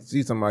 You might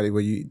see somebody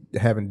where you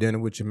having dinner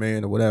with your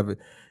man or whatever,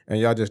 and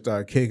y'all just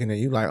start kicking it.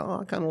 You like, oh,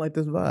 I kind of like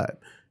this vibe.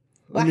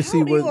 But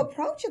how do you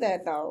approach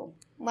that though?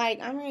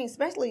 Like, I mean,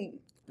 especially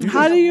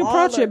How do you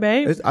approach it,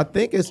 babe? I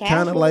think it's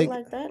kind of casual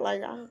like that.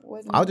 Like,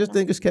 I just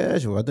think it's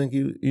casual. I think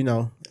you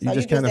So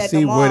just you kind of at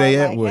see the where they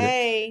mall, at like, with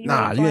hey, it.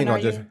 Nah, you ain't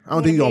gonna just. I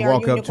don't think you you gonna wanna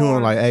walk be our up to him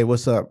unicorn? like, hey,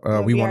 what's up?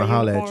 wanna We be want to our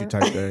holler at you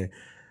unicorn? type thing.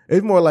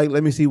 It's more like,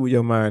 let me see where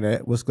your mind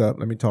at. What's up?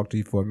 Let me talk to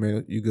you for a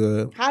minute. You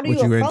good? How do what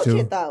you approach into?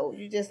 it though?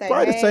 You just say,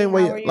 Probably hey, the same how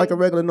are way, you? like a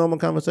regular normal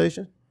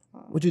conversation.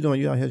 What you doing?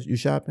 You out here? You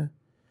shopping?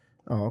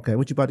 Oh, okay.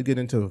 What you about to get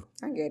into?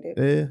 I get it.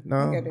 Yeah,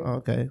 no, get it.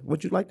 okay.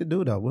 What you like to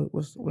do though?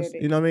 What's get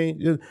it. you know what I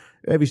mean? Just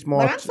every small,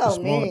 But I'm so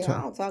small mean. I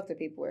time. don't talk to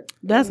people.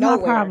 That's my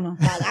nowhere. problem.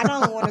 Like, I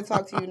don't want to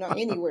talk to you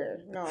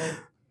anywhere.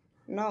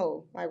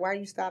 No. Like, why are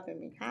you stopping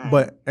me? Hi.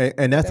 But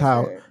and that's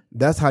how it.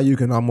 that's how you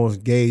can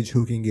almost gauge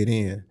who can get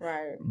in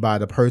Right. by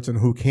the person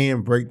who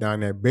can break down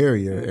that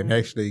barrier and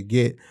actually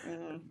get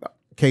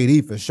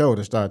KD for sure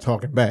to start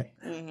talking back,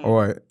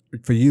 or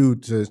for you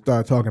to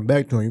start talking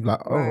back to him. You be like,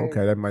 oh, Right.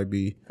 okay, that might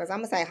be. Because I'm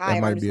gonna say hi. That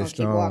And might I'm be just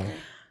a gonna keep strong- walking.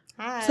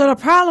 Hi. So the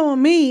problem with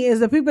me is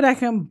the people that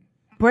can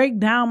break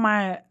down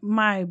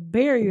my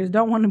barriers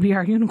don't want to be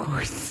our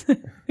unicorns.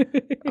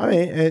 I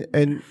mean,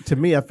 and to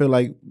me, I feel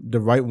like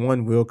the right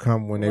one will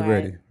come when they're Right.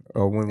 ready.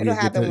 or when we It'll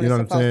get happen to, when you know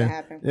it's what I'm supposed to saying?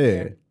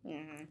 happen. Yeah.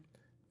 Mm-hmm.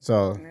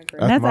 So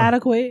That's my-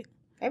 adequate.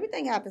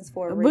 Everything happens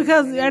for a reason.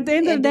 Because at the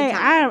end of the In day, due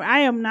time. I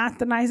am not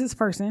the nicest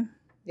person.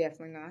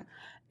 Definitely not.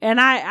 And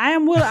I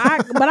am but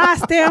I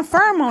stand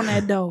firm on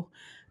that though.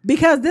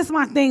 Because this is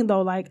my thing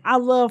though. Like I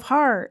love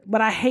hard,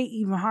 but I hate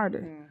even harder.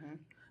 Mm-hmm.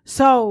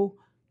 So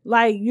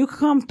like you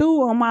come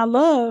through on my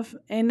love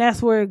and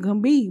that's where it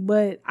can be.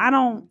 But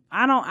I'm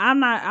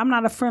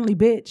not a friendly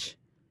bitch.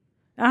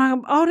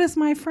 That's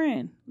my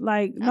friend.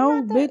 Like,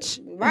 no, bitch.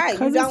 Right. You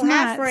 'cause don't it's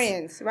have not.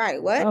 friends.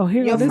 Right. What? Oh,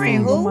 here Your goes this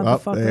friend evil who?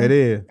 motherfucker. There it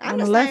is. I'm on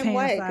the the same left-hand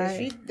way because side.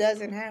 she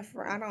doesn't have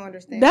friends. I don't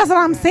understand. That's what She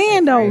I'm doesn't have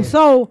saying though.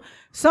 friends.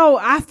 So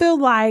I feel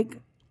like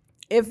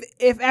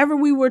if ever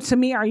we were to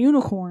meet our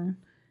unicorn,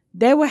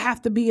 they would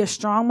have to be a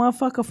strong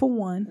motherfucker for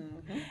one,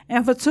 Mm-hmm.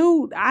 and for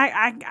two,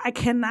 I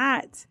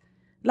cannot.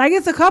 Like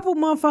it's a couple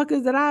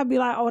motherfuckers that I'd be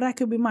like, oh, that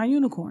could be my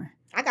unicorn.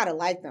 I gotta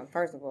like them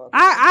first of all.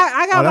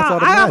 I got Oh, that's all about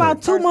that I got matters.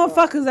 about two First of all.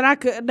 motherfuckers that I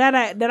could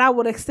that I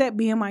would accept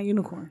being my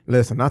unicorn.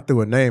 Listen, I threw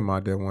a name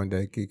out there one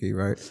day, KiKi,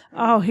 right?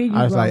 Oh, here you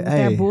I was go like, with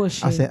hey, that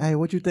bullshit. I said, hey,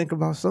 what you think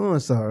about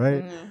so-and-so,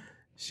 right? Mm-hmm.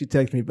 She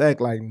texted me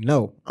back like,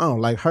 no, I don't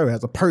like her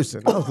as a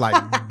person. I was like,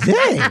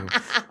 dang.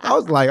 I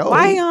was like, oh,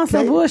 why he on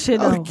some okay, bullshit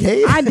though?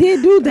 Okay. I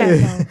did do that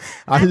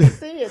though. I, can just-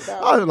 see it though.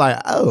 I was like,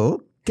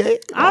 oh, okay.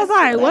 I was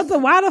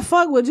like, why the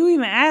fuck would you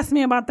even ask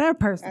me about that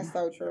person? That's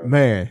so true.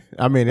 Man,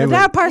 I mean, it If was,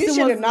 that person You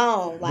should was have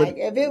known. Like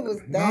if it was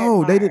that.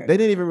 no, they hard.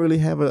 didn't even really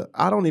have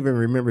I don't even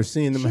remember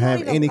seeing them She don't have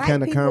even any like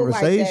kind of people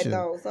conversation. Like that,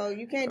 though, so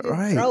you can't just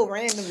Right. throw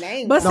random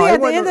names. But No, see, it at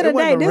the wasn't- end of it the day,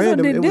 wasn't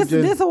random. It was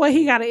this just- is what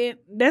he got to.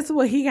 That's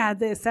what he got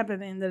to accept at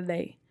the end of the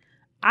day.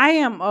 I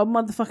am a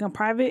motherfucking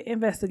private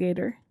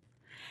investigator,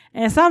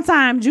 and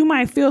sometimes you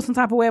might feel some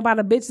type of way about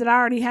a bitch that I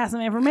already have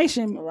some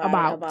information Right,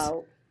 about.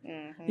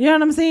 Mhm. You know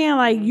what I'm saying?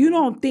 Like you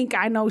don't think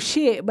I know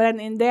shit, but at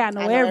the end of the day, I know,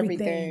 I know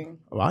everything.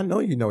 Well, I know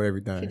you know She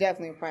everything.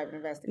 definitely a private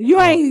investigator.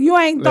 You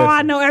ain't thought I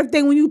Listen. know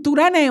everything when you threw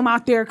that name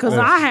out there because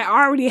Listen. I had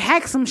already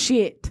hacked some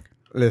shit.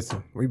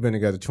 Listen, we've been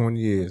together 20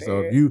 years.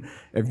 So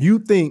if you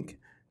think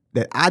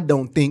that I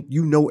don't think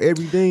you know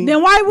everything,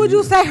 Then why would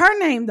you say her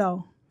name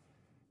though?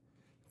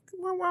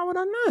 why would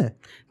I not?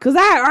 Because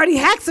I had already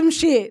hacked some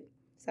shit.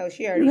 So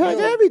she already You knew. have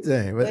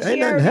everything, but But ain't she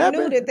nothing already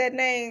knew happened. that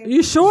name.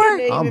 You sure?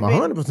 shouldn't have I'm even been-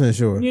 100%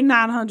 sure. You're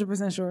not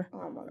 100% sure.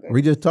 Oh my goodness.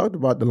 We just talked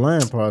about the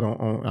lying part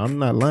on I'm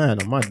not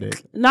lying on my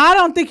dick. No, I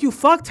don't think you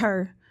fucked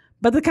her.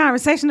 But the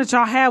conversation that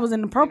y'all had was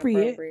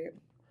inappropriate.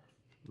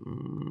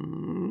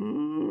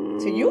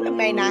 To you, it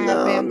may not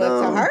have been,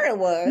 but to her, it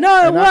was.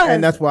 No, it And, was.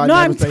 and that's why I no,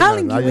 never I'm say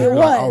telling nothing. I you, just it be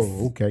like, was.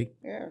 oh, okay.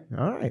 Yeah.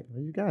 All right.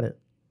 Well, you got it.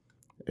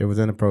 It was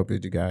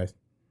inappropriate, you guys.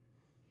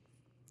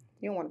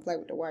 You don't want to play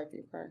with the wife,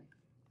 you cry.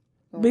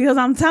 Because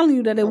I'm telling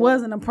you that it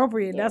wasn't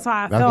appropriate. That's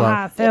why I That's felt why-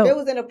 how I If felt. it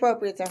was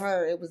inappropriate to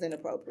her, it was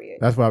inappropriate.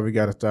 That's why we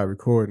got to start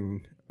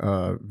recording,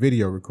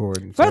 video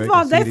recording. First of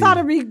all, if they saw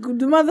the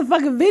the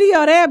motherfucking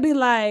video, they'd be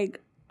like,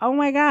 oh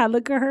my God,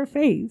 look at her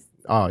face.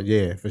 Oh,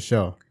 yeah, for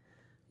sure.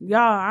 Y'all,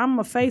 I'm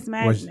a face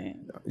When she- magnet.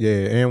 Yeah,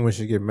 and when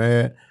she get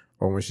mad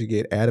or when she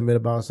get adamant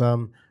about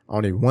something,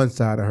 only one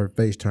side of her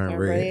face turn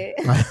red.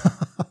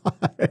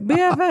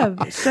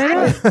 BFF, straight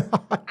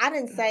up. I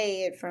didn't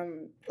say it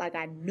from like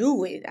I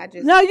knew it. I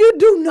just No, you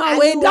do know I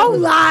it. knew Don't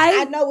was- lie.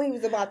 I know what he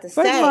was about to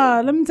First say. of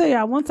all, let me tell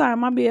y'all, one time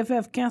my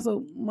BFF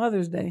canceled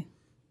Mother's Day.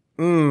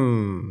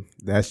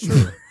 That's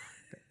true.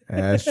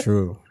 That's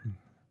true.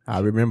 I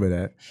remember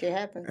that. Shit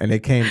happens. And it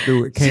came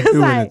through. It came Just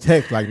through in like- the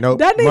text like, nope.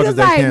 That nigga's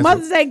Day like, canceled.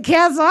 Mother's Day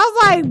canceled. I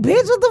was like,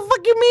 bitch, what the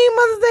fuck you mean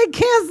Mother's Day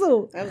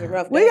canceled? That was a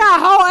rough day. We got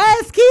whole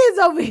ass kids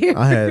over here.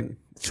 I had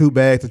 2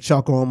 bags of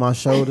chocolate on my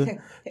shoulder,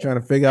 trying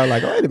to figure out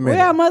like, wait a We minute.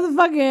 got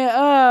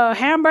motherfucking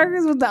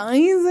hamburgers with the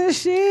onions and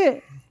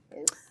shit.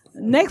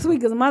 Next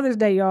week is Mother's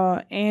Day,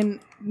 y'all, and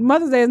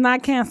Mother's Day is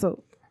not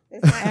canceled.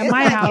 It's not- At it's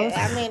my like house. it.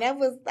 I mean, that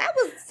was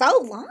so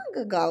long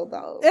ago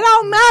though. It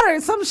don't matter.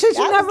 Some shit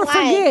you That never was like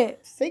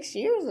forget. 6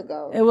 years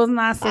ago. It was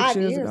not 6 5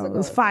 years years ago. It ago.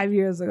 was 5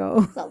 years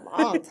ago. It's a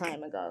long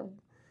time ago.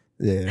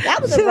 Yeah.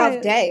 That was a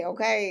rough day,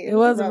 okay? It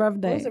was a rough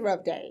day. It was a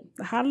rough day.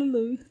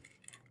 Hallelujah.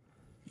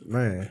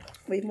 Man.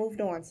 We've moved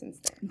on since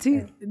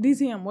then.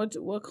 DTM,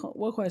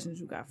 what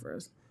questions you got for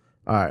us?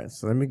 All right.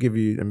 So let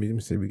me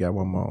see. We got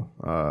one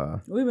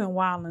more. We've been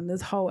wilding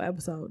this whole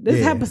episode.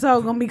 This Yeah.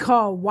 episode gonna be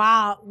called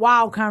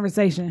Wild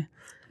Conversation.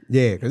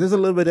 Yeah, because it's a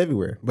little bit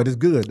everywhere, but it's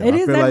good. Though. It I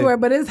is feel like- everywhere,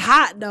 but it's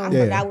hot though. I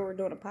Yeah. forgot we were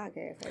doing a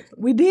podcast, actually.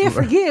 We did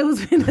forget it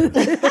was.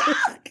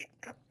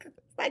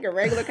 Like a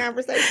regular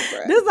conversation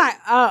for us. This like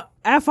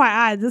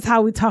FYI. This is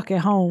how we talk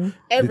at home.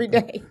 Every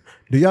day.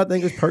 Do y'all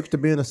think it's perks to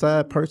being a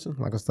side person,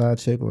 like a side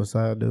chick or a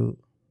side dude?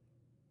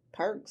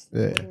 Perks.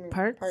 Yeah. What do you mean,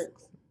 Perks?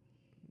 Perks.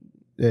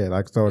 Yeah,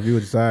 like so. If you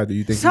decide, do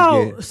you think you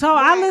So get? so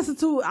I listened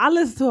to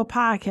a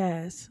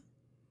podcast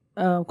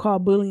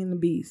called Bully and the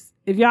Beast.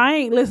 If y'all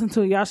ain't listened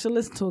to it, y'all should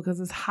listen to it because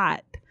it's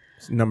hot.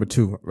 It's number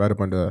 2, right up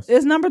under us.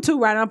 It's number 2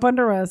 right up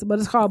under us, but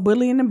it's called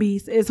Bully and the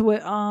Beast. It's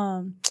with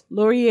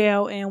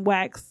L'Oreal and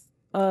Wax.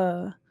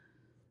 Not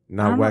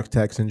don't Wax,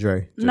 Tax, and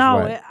Dre. Just No,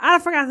 Wax. I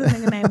forgot the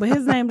nigga name, but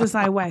his name just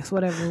like Wax,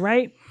 whatever,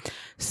 right?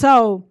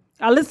 So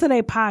I listened to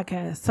their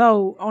podcast.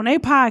 So on their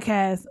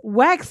podcast,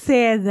 Wax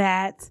said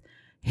that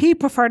he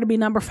preferred to be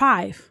number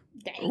 5.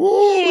 Ooh,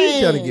 we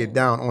trying to get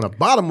down on the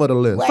bottom of the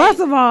list. First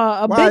of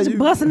all, a Why bitch you-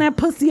 busting that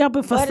pussy up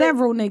for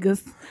several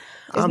niggas.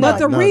 I'm But not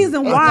the none.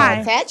 reason It's why,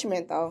 no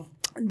attachment though.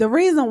 the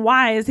reason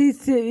why is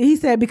he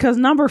said because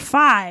number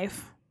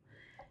 5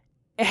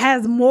 it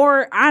has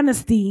more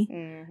honesty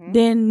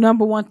than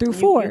number 1 through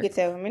 4. You could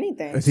tell him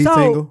anything. Is he So-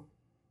 single?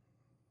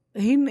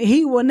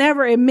 He will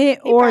never admit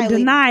or probably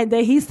deny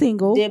that he's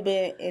single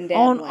Dibbing and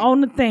on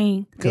dabbling. the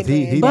thing. Because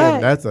he But-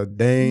 that's a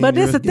dangerous But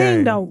this the thing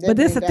game. though. But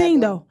this the Definitely thing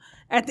dabbling. though.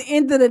 At the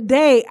end of the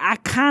day, I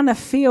kind of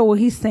feel what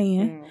he's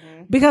saying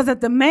because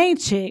at the main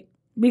chick,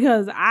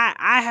 because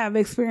I have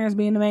experience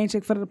being the main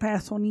chick for the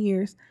past 20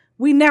 years.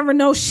 We never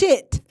know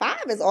shit. 5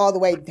 is all the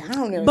way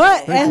down there.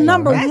 But though. as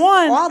number That's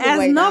one, all the as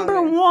way down number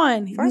there.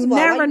 one, First you of all,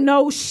 never why you-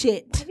 know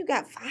shit. You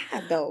got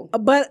 5 though.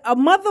 But a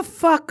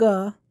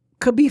motherfucker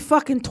could be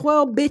fucking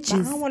 12 But I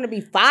bitches. don't want to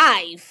be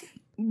 5.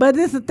 But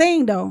this the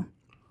thing though.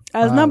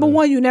 As number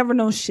one, you never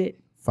know shit.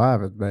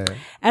 5 is bad.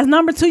 As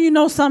number 2, you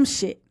know some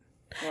shit.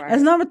 Right.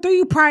 As number 3,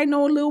 you probably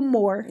know a little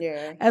more.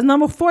 Yeah. As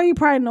number 4, you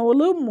probably know a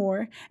little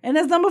more. And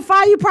as number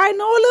 5, you probably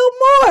know a little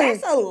more.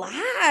 That's a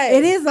lot.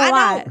 It is a I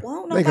lot. don't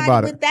want Think nobody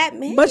about with it. that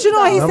many. But you know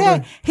what he though.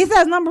 said? He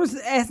says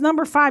as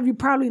number 5, you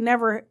probably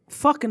never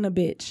fucking a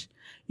bitch.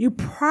 You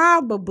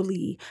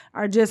probably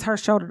are just her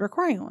shoulder to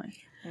cry on.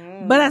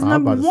 But as I'm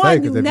number about to say, 1,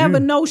 'cause you if never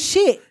you- know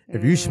shit.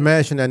 If you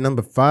smashing that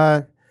number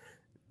 5,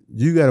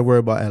 you got to worry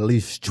about at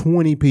least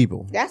 20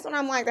 people. That's what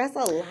I'm like. That's a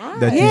lot.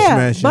 That you Yeah,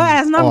 smashing but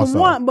as number also.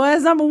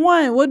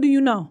 1, what do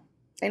you know?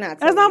 They not As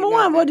telling number you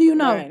 1, nothing. what do you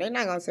know? Right. They're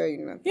not gonna tell you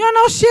nothing. You don't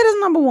know shit as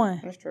number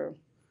 1. That's true.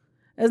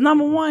 As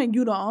number 1,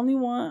 you the only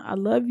one. I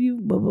love you.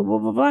 Blah blah blah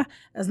blah blah.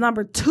 As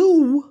number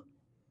 2,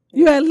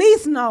 you at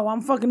least know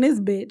I'm fucking this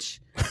bitch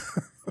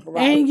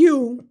Right. and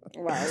you.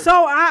 Right. So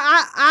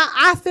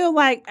I feel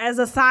like as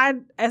a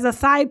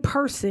side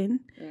person,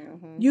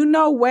 you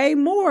know way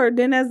more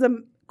than as a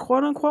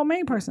quote unquote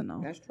main person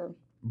though. That's true.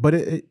 But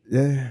it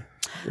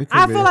could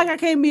I be. feel like I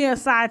can't be a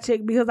side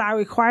chick because I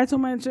require too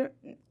much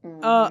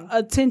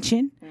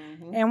attention.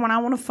 And when I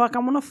want to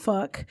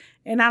fuck,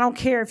 and I don't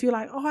care if you're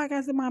like, oh, I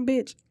got to my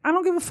bitch. I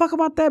don't give a fuck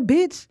about that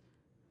bitch.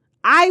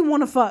 I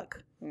want to fuck.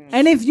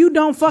 And if you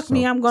don't fuck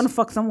me, I'm gonna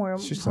fuck somewhere.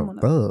 She's so someone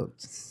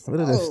else. thug.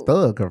 Where did this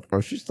thug come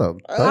from? She's so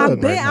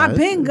thug. I've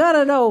been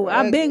gutter though.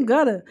 I've been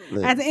gutter.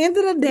 At the end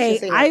of the day,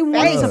 see her I want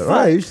face. to fuck.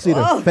 Right, you see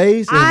the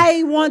face. And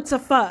I want to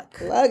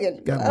fuck. Lugging.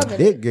 got Loving my it.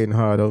 dick getting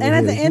hard over And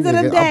here. at the end of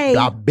the She day-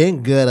 I've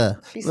been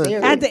gutter. She's Look,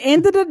 serious. At the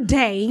end of the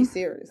day,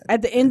 Serious.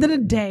 at the end of the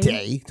day,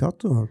 Day. Talk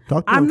to him.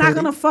 Talk to him. I'm not Katie.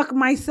 gonna fuck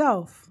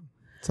myself.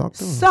 Talk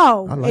to him.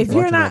 So I like if you're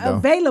watching not that, though.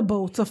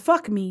 available to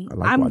fuck me, I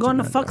like I'm watching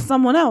gonna that, fuck though.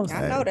 someone else.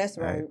 I know that's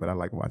Hey, right. but I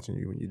like watching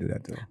you when you do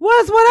that too. Well,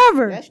 it's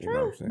whatever. That's You know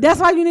true. what I'm saying? That's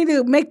why you need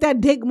to make that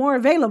dick more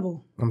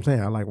available. I'm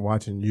saying I like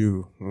watching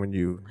you when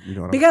you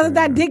know what Because I'm if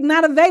that saying? dick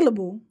not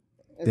available,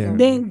 Then-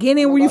 then get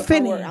in where you go fit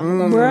somewhere. in, I'm gonna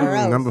go somewhere bruh.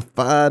 else. Number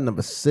 5,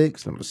 number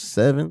 6, number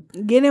 7.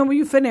 Get in where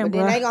you fit in, But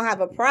then they bruh. gonna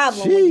have a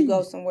problem when you Sheesh.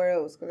 go somewhere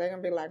else because they're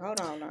gonna be like,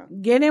 hold on now.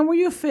 Get in where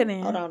you fit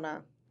in. Hold on now.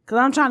 Cause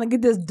I'm trying to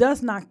get this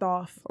dust knocked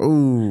off.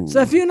 Ooh.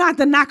 So if you're not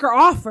the knocker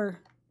offer,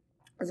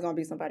 It's gonna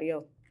be somebody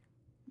else.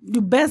 you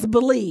best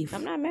believe.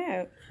 I'm not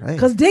mad. Hey.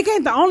 Cause dick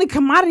ain't the only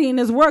commodity in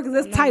this world. Cause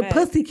this not tight mad.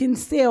 pussy can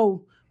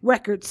sell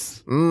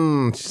records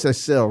She said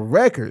sell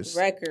records.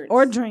 Records.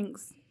 or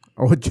drinks.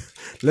 Oh, let's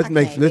can't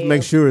make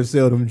deal. sure it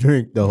sell them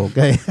drink though,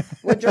 okay?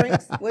 What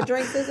drinks? What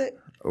drinks is it?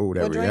 Oh,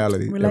 that What drink?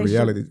 reality. That Relationship.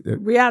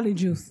 reality. Reality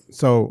juice.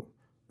 So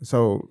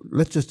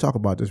let's just talk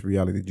about this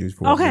reality juice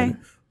for a Okay. minute.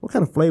 What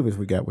kind of flavors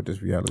we got with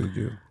this reality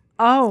juice?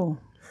 Oh.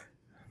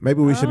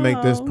 Maybe we should make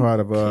this Oh,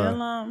 part of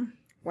Kill 'em.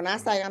 When I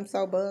say I'm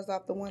so buzzed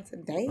off the one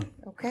today,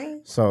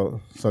 okay? So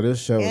this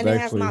show is And it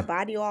has actually my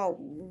body all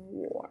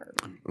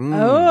warm.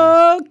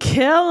 Oh,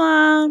 kill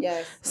 'em.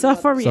 Yes. So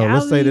for so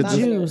let's say reality that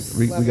juice.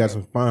 we got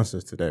some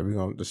sponsors today.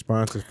 The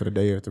sponsors for the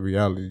day of the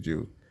reality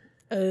juice.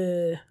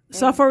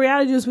 So for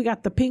reality juice, we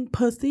got the pink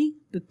pussy,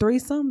 the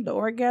threesome, the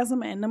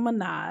orgasm, and the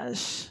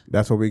menage.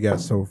 That's what we got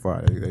so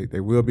far. They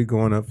will be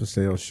going up for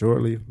sale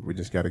shortly. We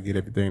just got to get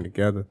everything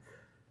together.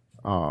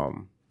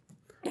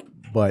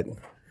 But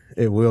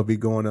it will be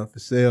going up for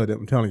sale.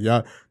 I'm telling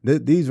y'all,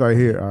 these right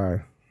here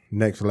are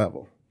next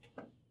level.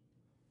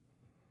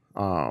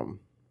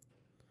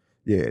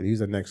 Yeah,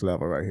 these are next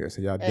level right here.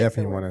 So y'all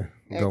definitely want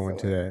to go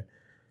into that.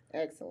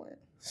 Excellent.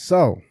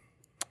 So,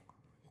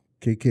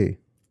 KiKI,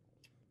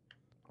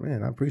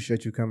 man, I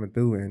appreciate you coming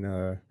through and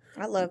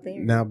I love it.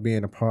 now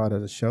being a part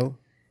of the show.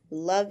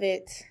 Love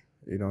it.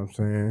 You know what I'm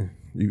saying?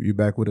 You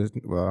back with us?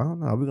 Well, I don't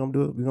know. We're gonna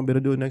do it. We're gonna be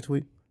able to do it next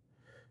week.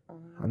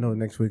 I know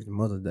next week is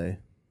Mother's Day,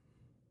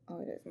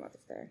 Oh, it is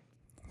Mother's Day.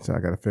 so I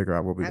got to figure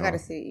out what we. I gotta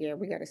see. Yeah,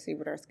 we gotta see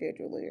what our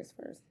schedule is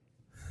first.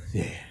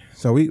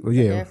 So we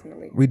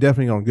Definitely. we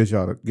definitely gonna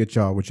get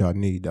y'all what y'all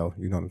need though.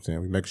 You know what I'm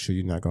saying? We make sure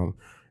you're not gonna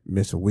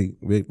miss a week.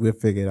 We'll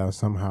figure it out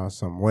somehow,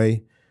 some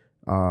way.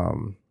 I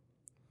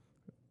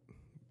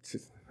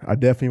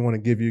definitely want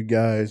to give you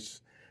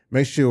guys.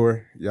 Make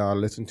sure y'all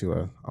listen to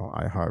us on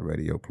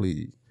iHeartRadio,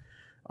 please.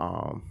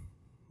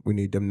 We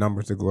need them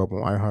numbers to go up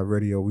on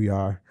iHeartRadio. We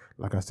are,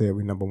 like I said,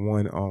 we number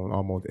one on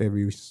almost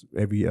every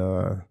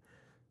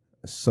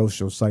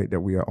social site that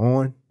we are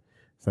on.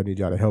 So I need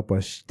y'all to help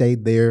us stay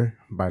there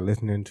by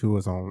listening to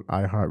us on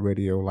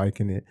iHeartRadio,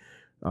 liking it,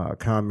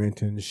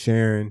 commenting,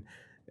 sharing.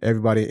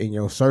 Everybody in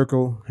your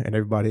circle and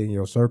everybody in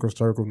your circle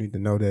need to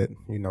know that,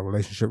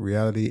 relationship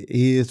reality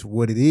is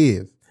what it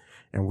is.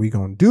 And we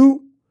going to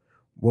do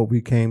what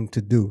we came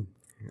to do.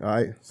 All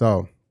right.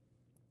 So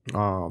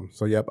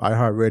yep,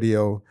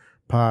 iHeartRadio,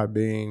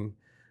 Podbean,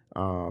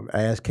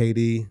 Ask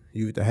KD,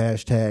 use the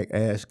hashtag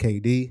Ask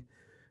KD.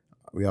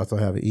 We also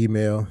have an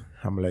email.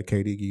 I'm going to let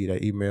KD give you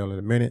that email in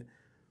a minute.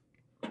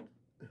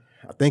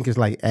 I think it's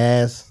like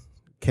ask,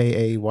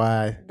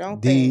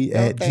 KAYD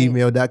at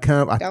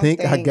gmail.com. I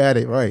think I got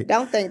it right.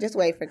 Don't think, just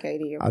wait for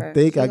KD. I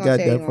think I got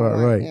that part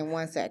right. In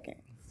 1 second.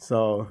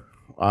 So,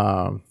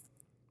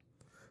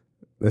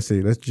 let's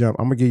see. Let's jump.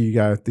 I'm going to give you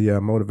guys the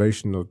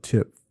motivational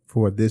tip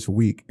for this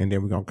week, and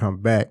then we're going to come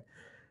back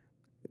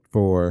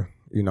for,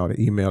 the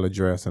email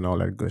address and all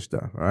that good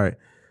stuff. All right.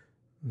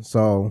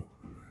 So,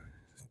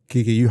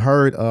 KiKI, you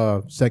heard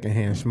of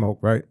secondhand smoke,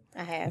 right?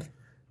 I have.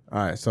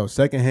 All right. So,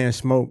 secondhand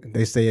smoke,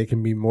 they say it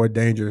can be more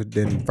dangerous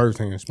than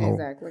firsthand smoke.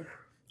 Exactly.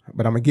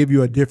 But I'm going to give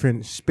you a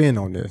different spin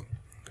on this.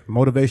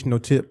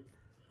 Motivational tip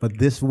for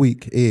this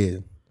week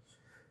is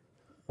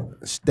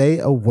stay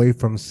away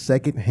from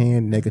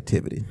secondhand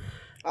negativity.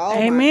 Oh,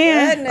 Amen.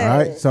 my goodness. All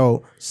right,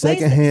 so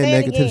secondhand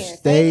negative,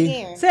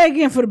 Say Say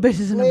again for the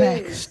bitches in the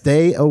back.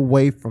 stay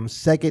away from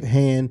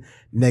secondhand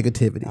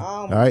negativity. Oh,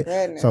 all my right,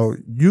 goodness. so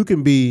you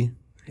can be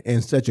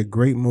in such a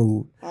great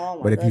mood,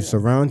 but if you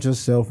surround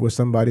yourself with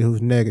somebody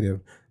who's negative,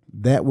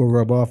 that will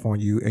rub off on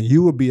you, and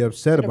you will be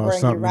upset It'll about bring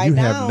you something right you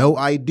have down. no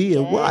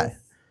idea why.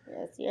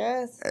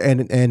 Yes.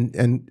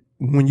 And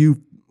when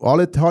you all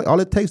it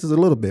takes is a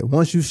little bit.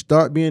 Once you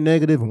start being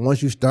negative and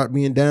once you start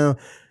being down,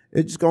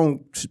 it's gonna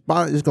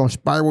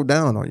spiral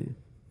down on you.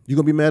 You're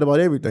gonna be mad about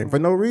everything for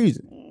no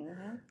reason.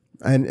 Mm-hmm.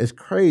 And it's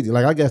crazy.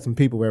 Like I got some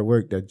people at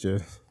work that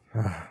just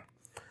I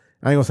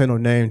ain't gonna say no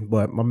names,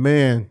 but my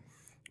man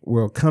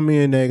will come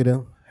in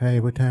negative. Hey,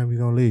 what time we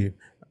gonna leave?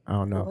 I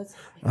don't know.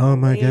 Oh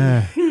my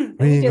God.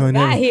 We ain't just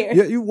got here.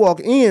 Yeah, you walk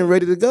in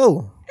ready to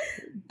go.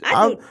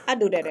 I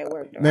do that at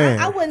work, though. Man.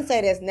 I wouldn't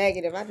say that's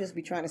negative. I just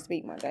be trying to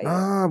speak my day.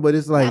 But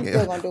it's like I'm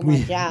still gonna do my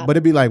job. But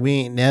it'd be like we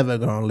ain't never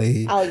gonna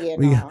leave. Oh, yeah,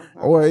 no.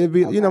 Or it'd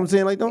be, Okay. you know what I'm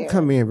saying? Like don't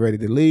come in ready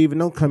to leave and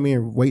don't come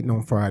in waiting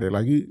on Friday.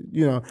 Like you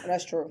know.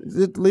 That's true.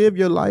 Just live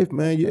your life,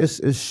 man. It's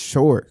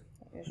short.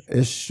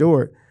 It's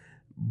short.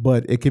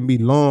 But it can be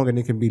long and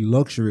it can be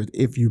luxurious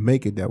if you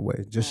make it that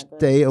way. Just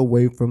stay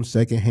away from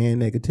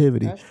secondhand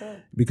negativity. That's true.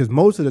 Because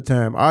most of the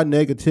time, our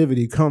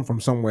negativity come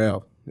from somewhere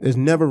else. It's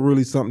never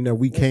really something that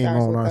we came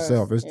on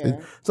ourselves. It's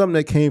something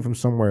that came from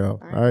somewhere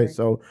else. All right.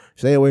 So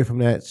stay away from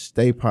that.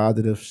 Stay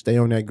positive. Stay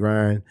on that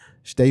grind.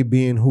 Stay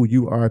being who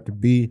you are to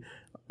be.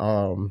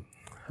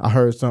 I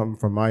heard something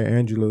from Maya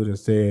Angelou that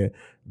said,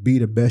 be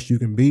the best you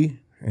can be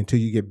until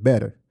you get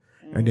better.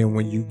 And then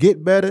when you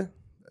get better,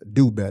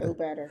 do better. Do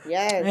better.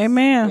 Yes.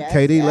 Amen. Yes,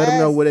 KD, let them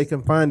know yes. where they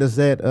can find us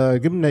at.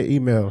 Give them that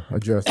email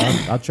address.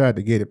 I tried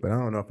to get it, but I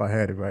don't know if I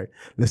had it right.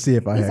 Let's see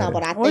if I He had said, it.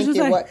 but I What'd think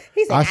you it say? was.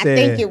 He said, I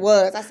think it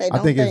was. I said,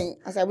 don't think.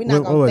 I said, we're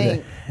not going to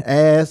think.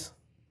 Ask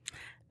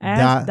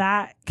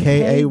Dot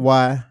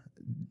KAYD,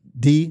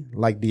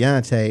 like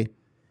Deontay,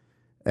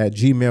 at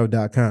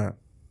gmail.com.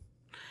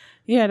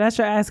 Yeah, that's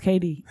your Ask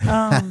KD.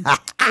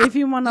 If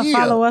you want to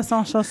follow us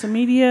on social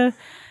media,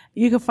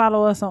 you can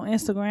follow us on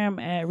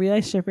Instagram at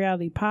Relationship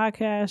Reality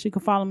Podcast. You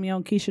can follow me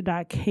on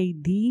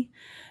Keisha.KD.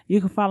 You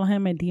can follow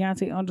him at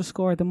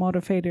Deontay_the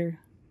motivator.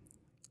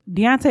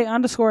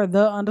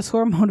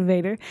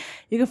 Deontay_the_motivator.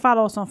 You can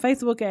follow us on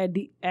Facebook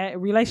at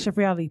Relationship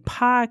Reality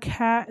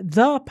Podcast.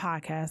 The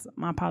podcast.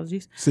 My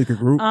apologies. Secret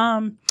group.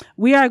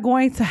 We are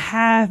going to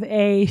have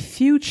a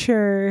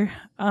future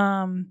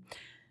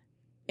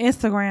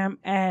Instagram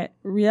at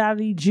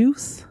Reality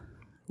Juice.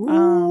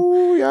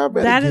 Ooh, y'all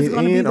better That is get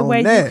going to be in the on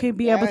way that. you can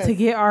be able to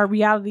get our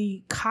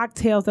reality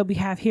cocktails that we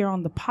have here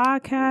on the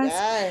podcast.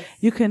 Yes.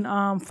 You can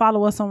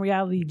follow us on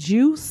Reality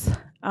Juice.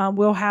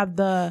 We'll have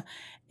the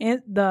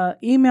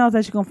emails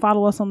that you can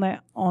follow us on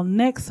that on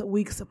next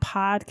week's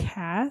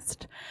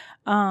podcast.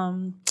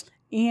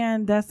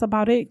 And that's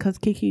about it because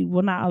KiKI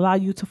will not allow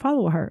you to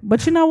follow her.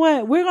 But you know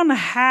what? We're gonna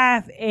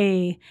have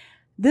I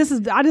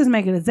just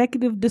make an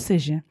executive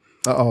decision.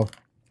 Uh-oh.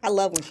 I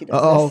love when she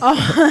does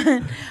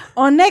this.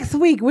 On next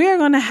week, we're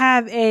gonna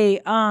have a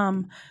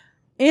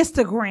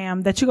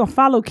Instagram that you're gonna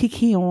follow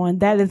KiKI on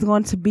that is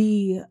going to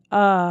be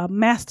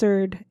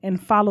mastered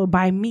and followed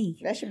by me.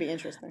 That should be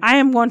interesting. I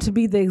am going to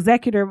be the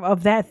executive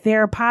of that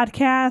there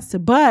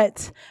podcast.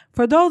 But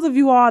for those of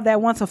you all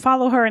that want to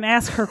follow her and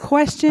ask her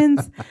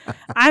questions,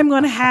 I'm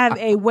going to have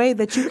a way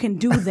that you can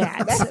do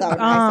that. That's so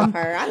nice of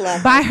her. I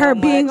love By her her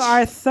so being much.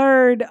 our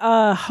third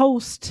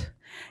host,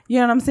 You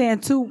know what I'm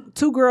saying?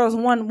 Two girls,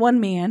 one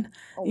man.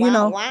 You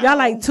know, y'all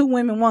like 2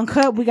 women, 1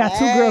 cup. We got 2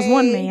 girls,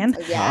 1 man.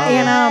 Yes.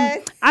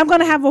 And I'm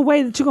gonna have a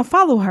way that you can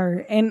follow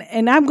her,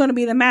 and I'm gonna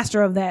be the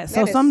master of that.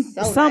 So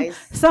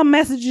some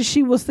messages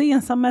she will see,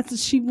 and some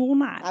messages she will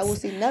not. I will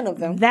see none of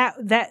them.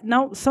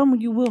 No, some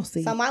you will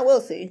see. Some I will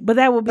see. But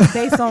that will be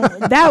based on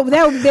that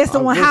would be based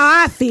on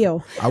how I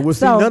feel. I will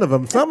see none of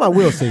them. Some I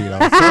will see though.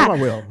 Some I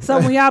will. So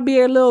when y'all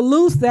be a little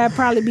loose, that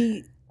probably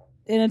be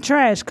in a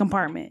trash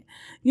compartment.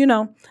 You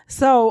know.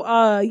 So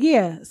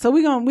yeah. So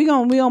we gonna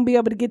be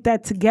able to get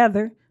that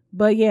together.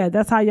 But yeah,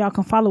 that's how y'all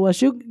can follow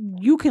us.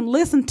 You can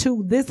listen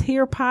to this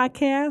here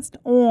podcast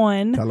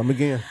on Tell them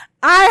again.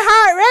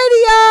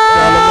 iHeartRadio.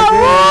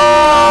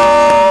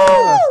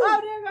 Oh,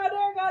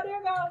 there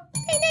you go.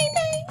 Ding, ding,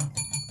 ding.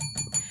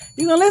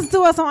 You can listen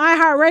to us on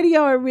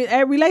iHeartRadio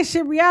at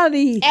Relationship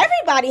Reality.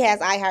 Everybody has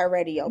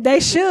iHeartRadio. They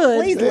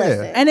should. Please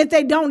listen. And if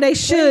they don't, they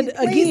should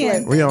please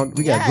again. listen.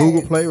 We got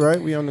Google Play,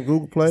 right? We on the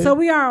Google Play. So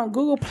we are on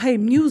Google Play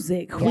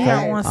Music. We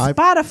are on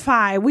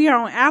Spotify. We are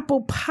on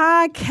Apple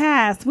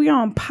Podcasts. We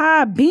are on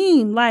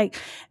Podbeam. Like,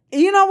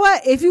 you know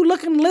what? If you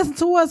looking to listen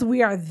to us,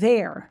 we are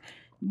there.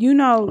 You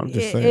know,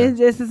 it's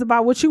just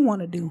about what you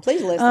want to do.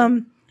 Please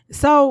listen.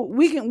 So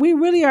we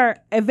really are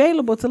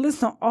available to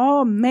listen to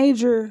all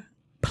major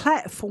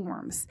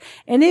platforms.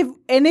 And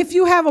if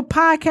you have a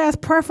podcast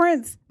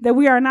preference that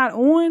we are not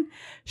on,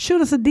 shoot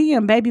us a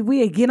DM, baby.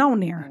 We'll get on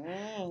there.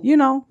 You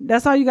know,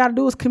 that's all you got to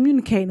do is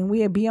communicate, and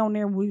we'll be on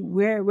there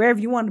wherever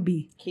you want to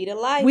be. Key to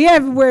life. We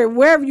everywhere,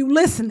 wherever you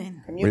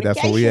listening.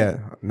 That's where we at.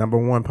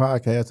 #1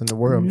 podcast in the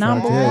world.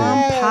 #1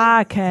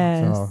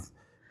 podcast. So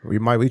we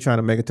trying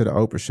to make it to the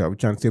Oprah show. We're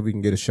trying to see if we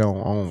can get a show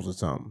on OWNs or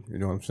something. You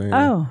know what I'm saying?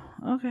 Oh,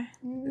 okay.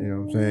 You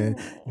know what I'm saying?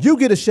 You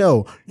get a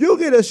show. You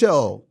get a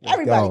show.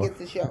 Everybody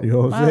gets a show. You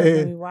know what I'm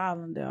saying? Be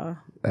wilding, dog.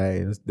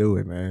 Hey, let's do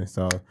it, man.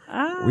 So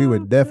we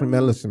would definitely,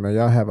 man, listen, man.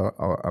 Y'all have a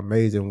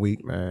amazing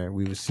week, man.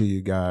 We will see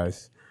you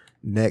guys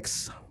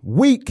next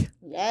week.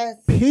 Yes.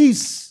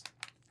 Peace.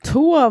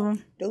 2 of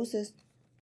them. Deuces.